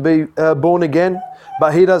person be born again,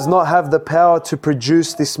 but he does not have the power to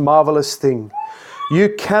produce this marvelous thing.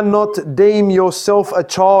 You cannot deem yourself a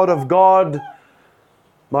child of God.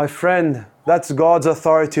 My friend, that's God's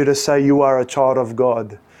authority to say you are a child of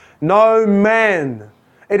God. No man.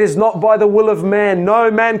 It is not by the will of man. No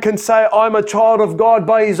man can say, I'm a child of God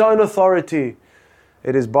by his own authority.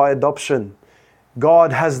 It is by adoption.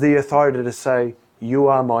 God has the authority to say, you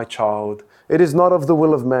are my child. It is not of the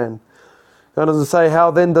will of man. God doesn't say,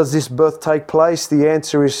 how then does this birth take place? The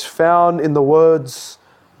answer is found in the words,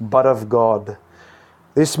 but of God.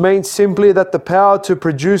 This means simply that the power to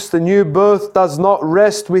produce the new birth does not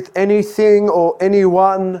rest with anything or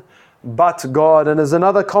anyone but God. And as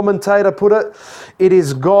another commentator put it, it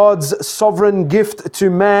is God's sovereign gift to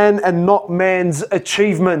man and not man's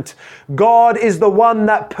achievement. God is the one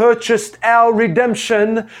that purchased our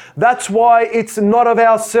redemption. That's why it's not of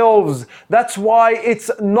ourselves. That's why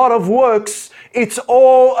it's not of works. It's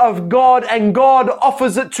all of God, and God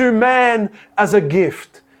offers it to man as a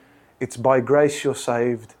gift. It's by grace you're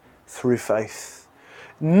saved through faith.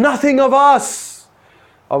 Nothing of us.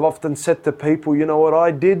 I've often said to people, you know what I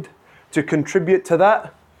did to contribute to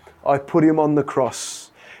that? I put him on the cross.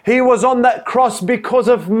 He was on that cross because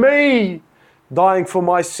of me dying for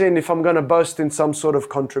my sin, if I'm going to boast in some sort of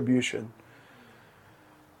contribution.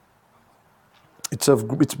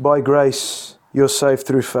 It's by grace you're saved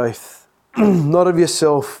through faith. Not of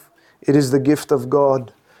yourself. It is the gift of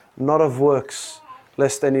God, not of works,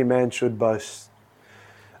 lest any man should boast.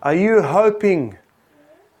 Are you hoping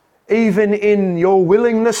even in your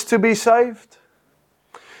willingness to be saved?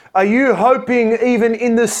 Are you hoping even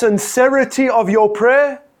in the sincerity of your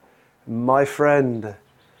prayer? My friend,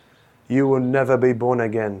 you will never be born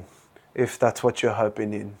again if that's what you're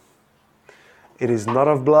hoping in. It is not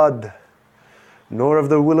of blood, nor of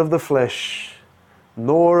the will of the flesh,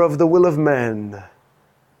 nor of the will of man,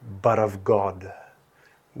 but of God.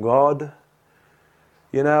 God.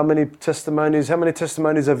 You know how many testimonies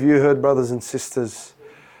have you heard, brothers and sisters,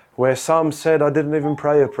 where some said, I didn't even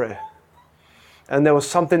pray a prayer. And there was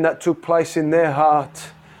something that took place in their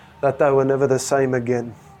heart that they were never the same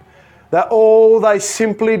again. That all they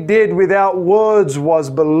simply did without words was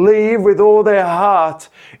believe with all their heart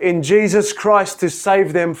in Jesus Christ to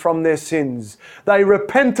save them from their sins. They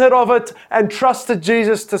repented of it and trusted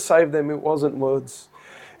Jesus to save them. It wasn't words.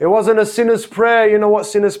 It wasn't a sinner's prayer. You know what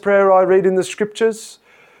sinner's prayer I read in the scriptures?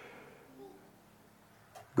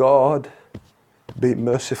 God, be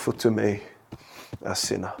merciful to me, a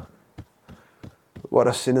sinner. What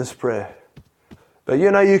a sinner's prayer. But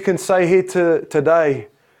you know, you can say here today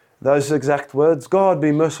those exact words, God,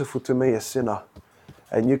 be merciful to me, a sinner.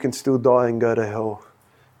 And you can still die and go to hell.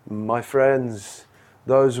 My friends,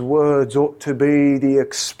 Those words ought to be the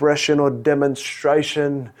expression or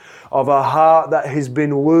demonstration of a heart that has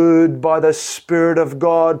been wooed by the Spirit of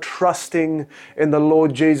God, trusting in the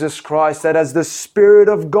Lord Jesus Christ, that as the Spirit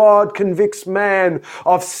of God convicts man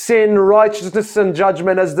of sin, righteousness, and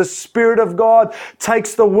judgment, as the Spirit of God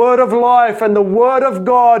takes the word of life and the word of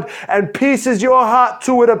God and pierces your heart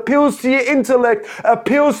to it, appeals to your intellect,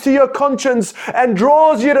 appeals to your conscience, and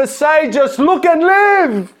draws you to say, just look and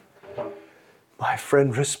live. My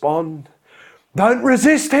friend, respond. Don't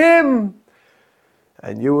resist Him.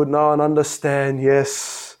 And you would know and understand,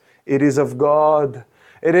 yes, it is of God.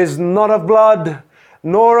 It is not of blood,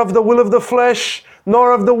 nor of the will of the flesh,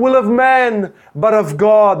 nor of the will of man, but of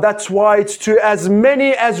God. That's why it's to as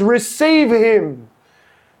many as receive Him,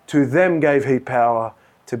 to them gave He power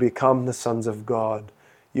to become the sons of God.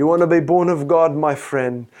 You want to be born of God, my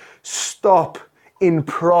friend? Stop in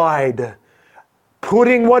pride,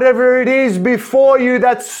 putting whatever it is before you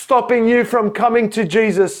that's stopping you from coming to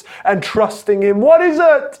Jesus and trusting Him. What is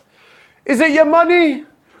it? Is it your money?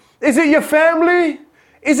 Is it your family?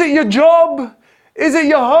 Is it your job? Is it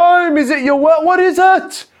your home? Is it your work? What is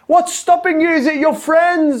it? What's stopping you? Is it your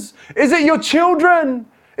friends? Is it your children?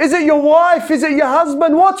 Is it your wife? Is it your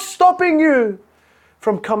husband? What's stopping you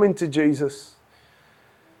from coming to Jesus?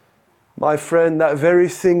 My friend, that very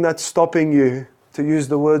thing that's stopping you, to use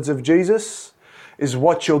the words of Jesus, is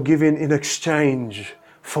what you're giving in exchange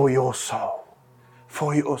for your soul.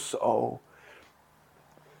 For your soul.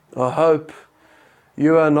 I hope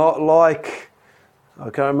you are not like,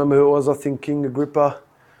 I can't remember who it was, I think King Agrippa,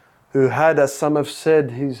 who had, as some have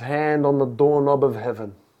said, his hand on the doorknob of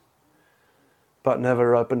heaven, but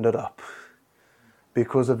never opened it up.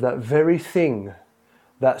 Because of that very thing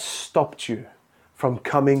that stopped you from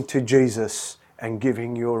coming to Jesus and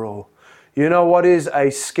giving your all. You know what is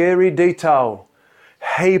a scary detail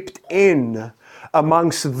heaped in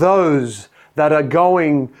amongst those that are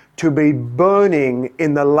going to be burning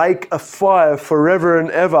in the lake of fire forever and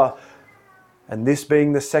ever, and this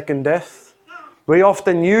being the second death? We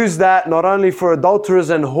often use that not only for adulterers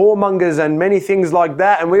and whoremongers and many things like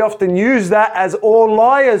that, and we often use that as all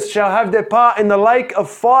liars shall have their part in the lake of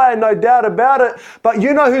fire, no doubt about it. But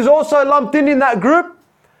you know who's also lumped in that group?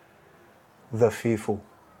 The fearful.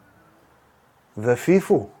 The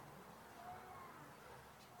fearful.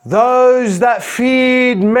 Those that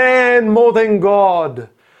feared man more than God.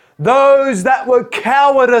 Those that were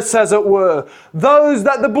cowardice, as it were. Those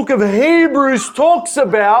that the book of Hebrews talks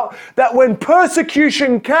about, that when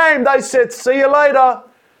persecution came, they said, see you later.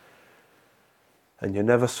 And you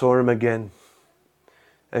never saw him again.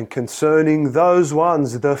 And concerning those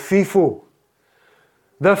ones, the fearful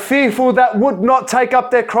that would not take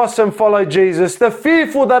up their cross and follow Jesus, the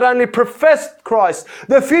fearful that only professed Christ,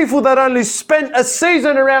 the fearful that only spent a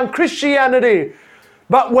season around Christianity,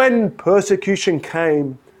 but when persecution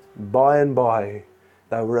came, by and by,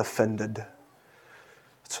 they were offended.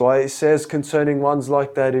 That's why it says concerning ones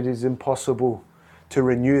like that, it is impossible to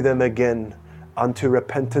renew them again unto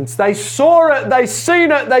repentance. They saw it, they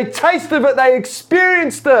seen it, they tasted it, they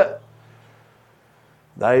experienced it.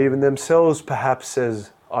 They even themselves perhaps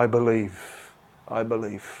says, I believe.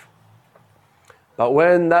 But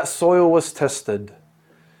when that soil was tested,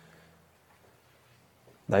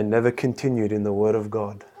 they never continued in the Word of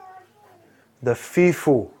God. The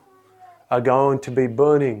fearful are going to be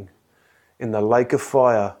burning in the lake of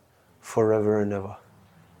fire forever and ever.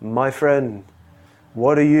 My friend,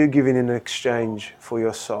 what are you giving in exchange for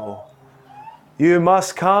your soul? You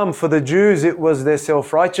must come. For the Jews, it was their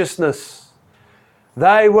self-righteousness.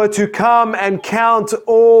 They were to come and count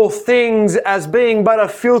all things as being but a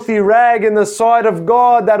filthy rag in the sight of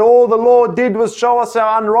God, that all the Lord did was show us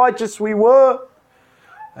how unrighteous we were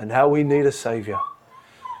and how we need a Saviour.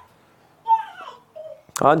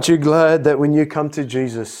 Aren't you glad that when you come to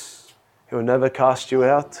Jesus, He'll never cast you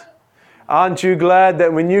out? Aren't you glad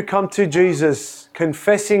that when you come to Jesus,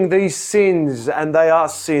 confessing these sins, and they are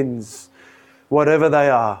sins, whatever they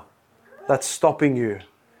are, that's stopping you,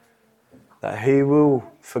 that He will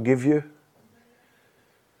forgive you?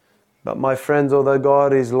 But my friends, although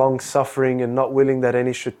God is long-suffering and not willing that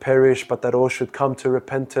any should perish, but that all should come to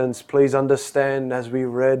repentance, please understand, as we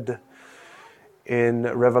read in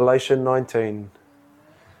Revelation 19,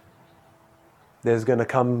 there's going to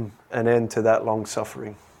come an end to that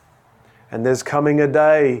long-suffering. And there's coming a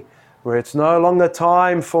day where it's no longer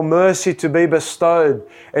time for mercy to be bestowed.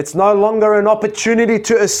 It's no longer an opportunity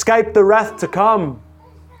to escape the wrath to come.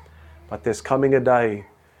 But there's coming a day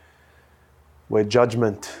where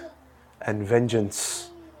judgment and vengeance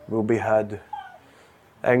will be had.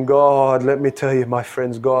 And God, let me tell you, my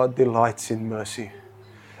friends, God delights in mercy.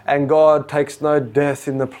 And God takes no death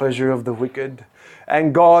in the pleasure of the wicked.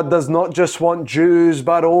 And God does not just want Jews,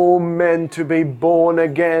 but all men to be born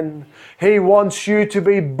again. He wants you to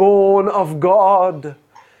be born of God.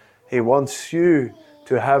 He wants you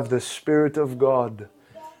to have the Spirit of God.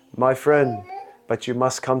 My friend, but you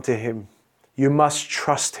must come to Him. You must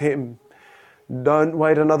trust Him. Don't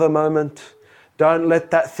wait another moment. Don't let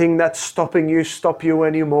that thing that's stopping you stop you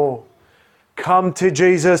anymore. Come to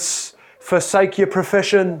Jesus. Forsake your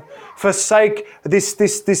profession. Forsake this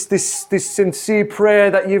sincere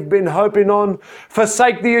prayer that you've been hoping on.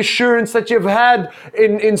 Forsake the assurance that you've had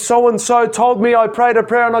in so-and-so told me I prayed a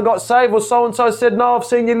prayer and I got saved, or so-and-so said, no, I've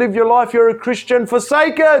seen you live your life, you're a Christian.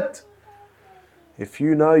 Forsake it. If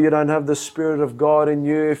you know you don't have the Spirit of God in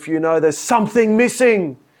you, if you know there's something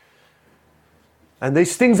missing, and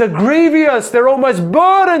these things are grievous, they're almost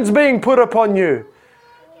burdens being put upon you,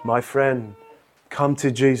 my friend, come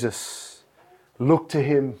to Jesus. Look to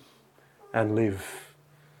Him and live.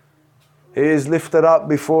 He is lifted up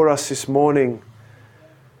before us this morning.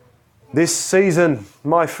 This season,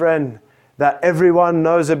 my friend, that everyone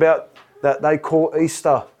knows about, that they call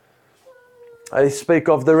Easter. I speak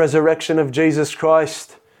of the resurrection of Jesus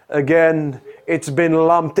Christ. Again, it's been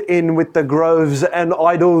lumped in with the groves and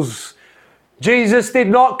idols. Jesus did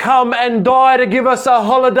not come and die to give us a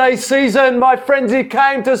holiday season. My friends, He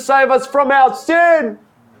came to save us from our sin.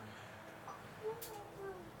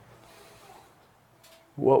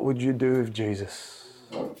 What would you do with Jesus?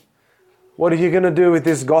 What are you going to do with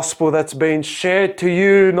this gospel that's been shared to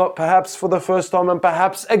you, not perhaps for the first time, and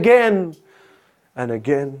perhaps again and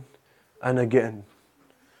again and again?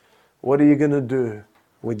 What are you going to do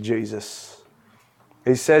with Jesus?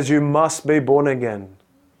 He says you must be born again.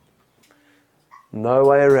 No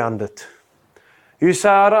way around it. You say,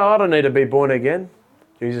 I don't need to be born again.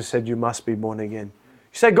 Jesus said you must be born again.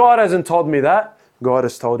 You say, God hasn't told me that. God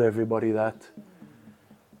has told everybody that.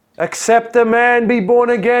 Except a man be born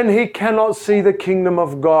again, he cannot see the kingdom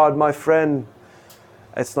of God, my friend.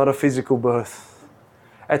 It's not a physical birth.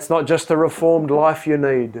 It's not just a reformed life you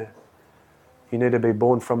need. You need to be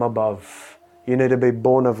born from above. You need to be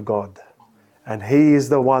born of God. And He is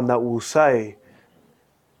the one that will say,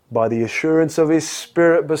 by the assurance of His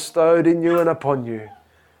Spirit bestowed in you and upon you,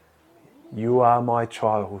 you are my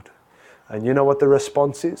child. And you know what the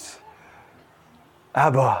response is?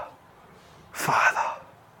 Abba, Father.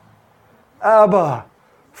 Abba,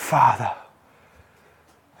 Father.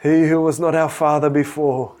 He who was not our Father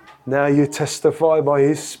before, now you testify by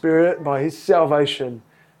His Spirit, by His salvation,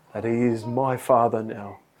 that He is my Father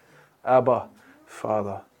now. Abba,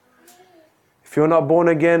 Father. If you're not born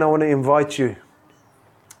again, I want to invite you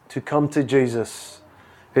to come to Jesus.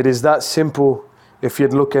 It is that simple if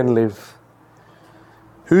you'd look and live.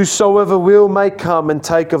 Whosoever will may come and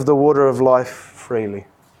take of the water of life freely.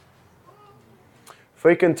 If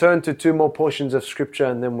we can turn to two more portions of Scripture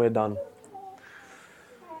and then we're done.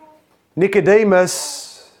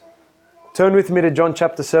 Nicodemus, turn with me to John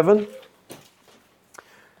chapter 7.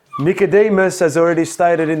 Nicodemus, as already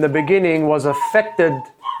stated in the beginning, was affected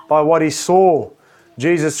by what he saw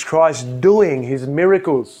Jesus Christ doing, His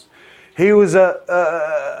miracles. He was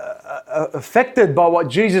affected by what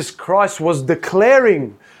Jesus Christ was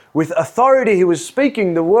declaring. With authority, He was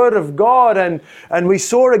speaking the word of God, and we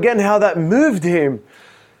saw again how that moved him.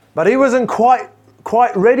 But he wasn't quite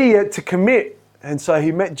ready yet to commit. And so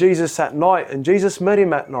he met Jesus at night, and Jesus met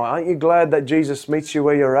him at night. Aren't you glad that Jesus meets you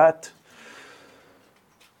where you're at?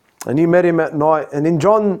 And he met him at night. And in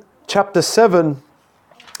John chapter 7,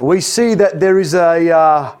 we see that there is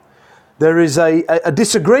a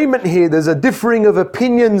disagreement here. There's a differing of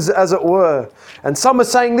opinions, as it were. And some are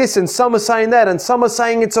saying this, and some are saying that, and some are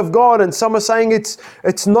saying it's of God, and some are saying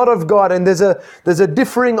it's not of God. And there's a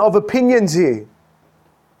differing of opinions here.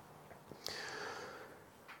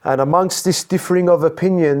 And amongst this differing of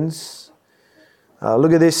opinions,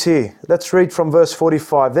 look at this here. Let's read from verse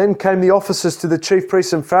 45. Then came the officers to the chief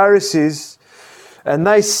priests and Pharisees, and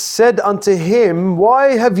they said unto him,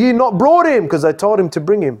 why have ye not brought him? Because they told him to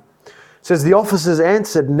bring him. It says, the officers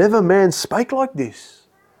answered, never man spake like this.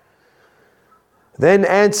 Then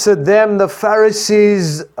answered them the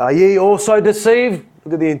Pharisees, are ye also deceived?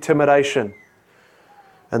 Look at the intimidation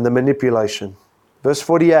and the manipulation. Verse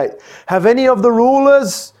 48, have any of the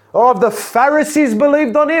rulers or of the Pharisees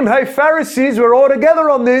believed on him? Hey Pharisees, we're all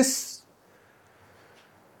together on this.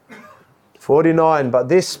 49, but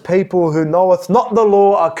this people who knoweth not the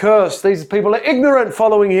law are cursed. These people are ignorant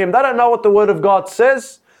following him. They don't know what the word of God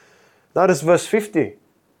says. Notice verse 50.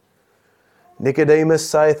 Nicodemus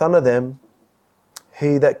saith unto them,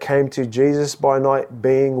 he that came to Jesus by night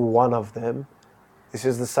being one of them. This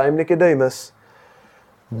is the same Nicodemus.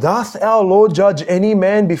 Doth our Lord judge any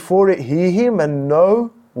man before it hear him and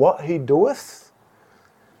know what he doeth?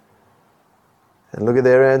 And look at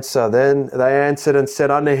their answer. Then they answered and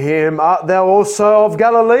said unto him, Art thou also of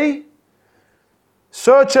Galilee?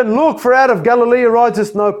 Search and look, for out of Galilee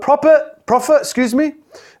ariseth no prophet.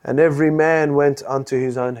 And every man went unto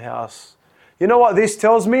his own house. You know what this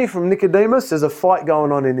tells me from Nicodemus? There's a fight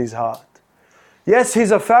going on in his heart. Yes,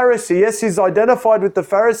 he's a Pharisee. Yes, he's identified with the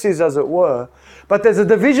Pharisees, as it were. But there's a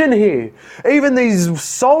division here. Even these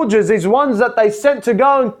soldiers, these ones that they sent to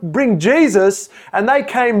go and bring Jesus, and they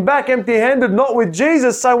came back empty-handed, not with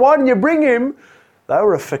Jesus. So why didn't you bring him? They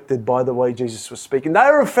were affected by the way Jesus was speaking. They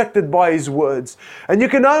were affected by his words. And you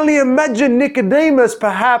can only imagine Nicodemus,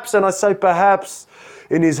 perhaps, and I say perhaps,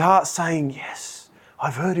 in his heart saying, yes,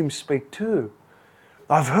 I've heard him speak too.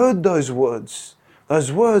 I've heard those words.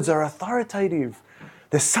 Those words are authoritative.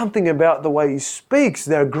 There's something about the way he speaks.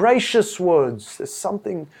 They're gracious words. There's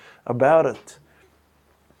something about it.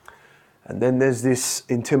 And then there's this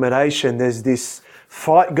intimidation. There's this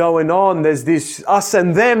fight going on. There's this us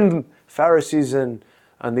and them, Pharisees and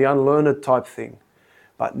the unlearned type thing.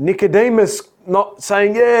 But Nicodemus, not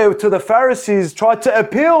saying yeah to the Pharisees, tried to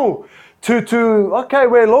appeal to okay,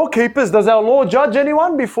 we're law keepers. Does our law judge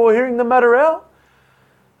anyone before hearing the matter out?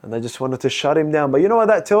 And they just wanted to shut him down. But you know what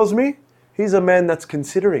that tells me? He's a man that's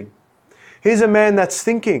considering. He's a man that's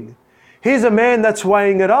thinking. He's a man that's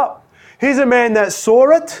weighing it up. He's a man that saw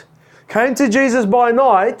it, came to Jesus by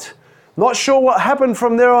night, not sure what happened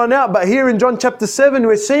from there on out, but here in John chapter 7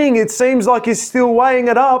 we're seeing it seems like he's still weighing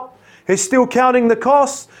it up. He's still counting the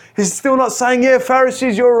costs. He's still not saying, yeah,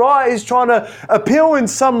 Pharisees, you're right. He's trying to appeal in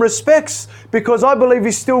some respects because I believe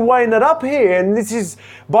he's still weighing it up here. And this is,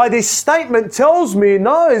 by this statement, tells me,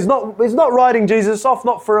 no, he's not writing Jesus off,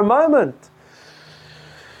 not for a moment.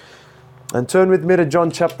 And turn with me to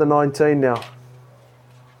John chapter 19 now.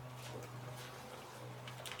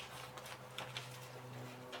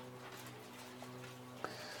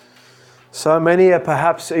 So many are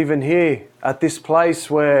perhaps even here at this place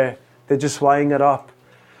where they're just weighing it up.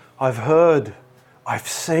 I've heard, I've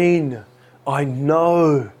seen, I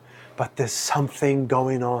know, but there's something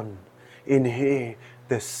going on in here.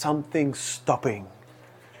 There's something stopping.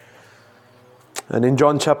 And in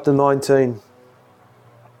John chapter 19,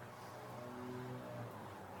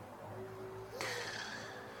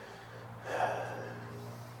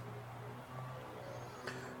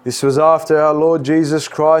 this was after our Lord Jesus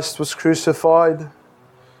Christ was crucified.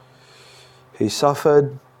 He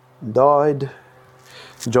suffered, died.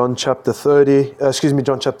 John chapter 19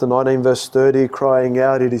 verse 30, crying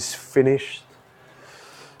out, it is finished.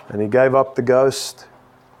 And he gave up the ghost.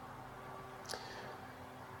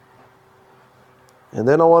 And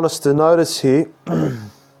then I want us to notice here,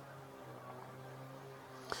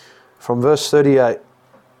 from verse 38,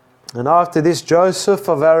 and after this Joseph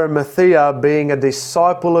of Arimathea, being a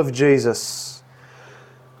disciple of Jesus,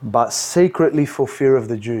 but secretly for fear of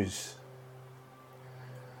the Jews,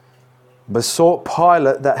 besought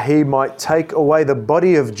Pilate that he might take away the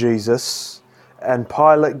body of Jesus, and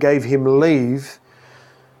Pilate gave him leave.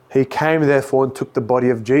 He came therefore and took the body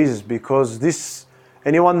of Jesus, because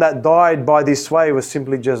anyone that died by this way was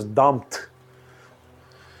simply just dumped.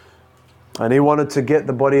 And he wanted to get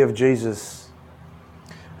the body of Jesus.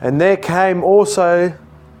 And there came also,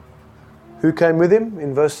 who came with him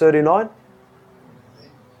in verse 39?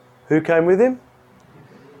 Who came with him?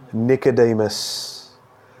 Nicodemus,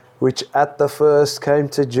 which at the first came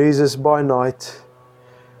to Jesus by night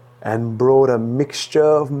and brought a mixture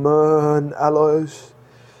of myrrh and aloes,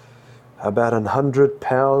 about 100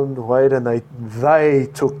 pound weight, and they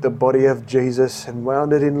took the body of Jesus and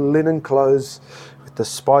wound it in linen clothes with the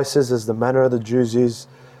spices, as the manner of the Jews is,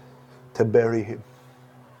 to bury him.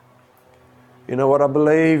 You know what I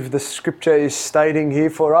believe the scripture is stating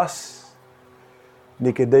here for us?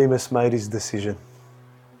 Nicodemus made his decision.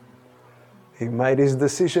 He made his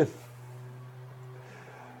decision.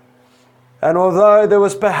 And although there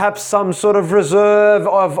was perhaps some sort of reserve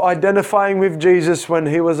of identifying with Jesus when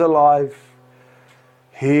he was alive,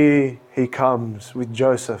 here he comes with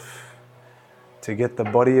Joseph to get the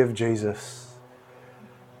body of Jesus,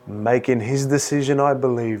 making his decision, I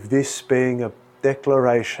believe, this being a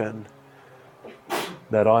declaration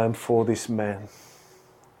that I am for this man.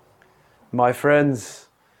 My friends,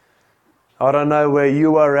 I don't know where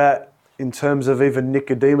you are at in terms of even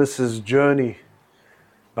Nicodemus's journey,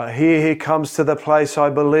 but here he comes to the place, I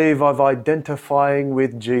believe, of identifying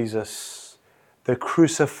with Jesus, the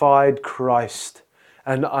crucified Christ,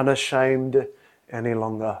 and unashamed any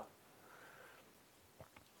longer.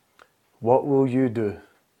 What will you do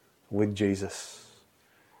with Jesus?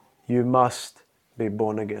 You must be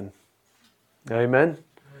born again. Amen?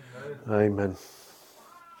 Amen.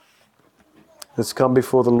 Let's come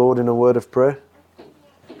before the Lord in a word of prayer.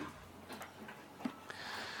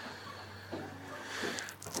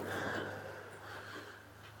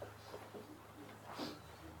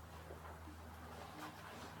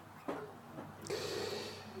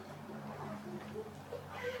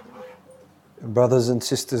 Brothers and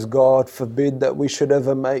sisters, God forbid that we should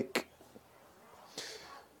ever make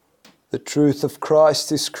the truth of Christ,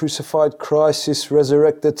 this crucified Christ, this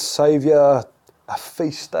resurrected Saviour, a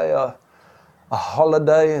feast day, a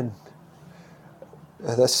holiday, and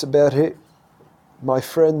that's about it. My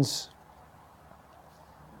friends,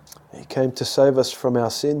 He came to save us from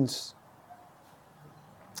our sins.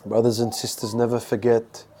 Brothers and sisters, never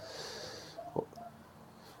forget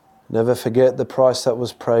the price that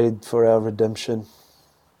was paid for our redemption,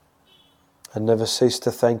 and never cease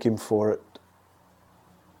to thank Him for it.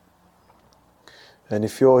 And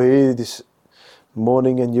if you're here this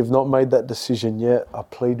morning and you've not made that decision yet, I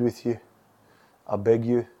plead with you, I beg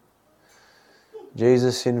you.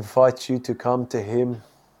 Jesus invites you to come to Him.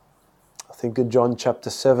 I think in John chapter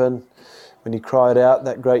 7, when He cried out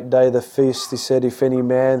that great day, the feast, He said, "If any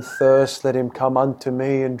man thirst, let him come unto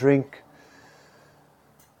me and drink.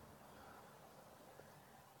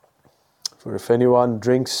 For if anyone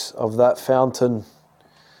drinks of that fountain,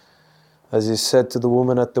 as He said to the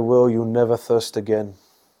woman at the well, you'll never thirst again."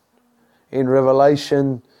 In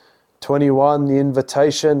Revelation 21, the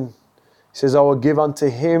invitation, He says, "I will give unto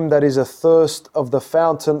him that is athirst of the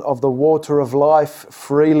fountain of the water of life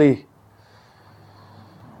freely.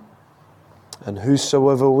 And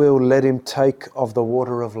whosoever will, let him take of the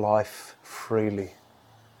water of life freely."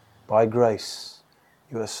 By grace,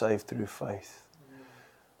 you are saved through faith.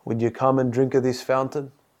 Would you come and drink of this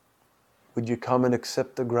fountain? Would you come and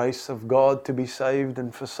accept the grace of God to be saved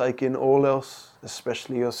and forsaking all else,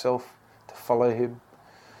 especially yourself, to follow Him?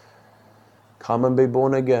 Come and be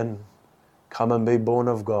born again. Come and be born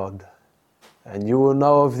of God. And you will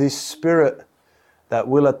know of this Spirit that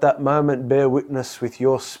will at that moment bear witness with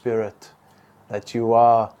your spirit that you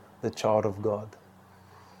are the child of God.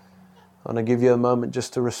 I'm going to give you a moment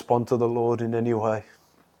just to respond to the Lord in any way.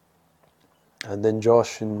 And then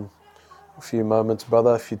Josh, in a few moments,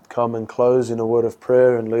 brother, if you'd come and close in a word of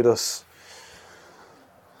prayer and lead us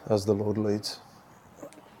as the Lord leads.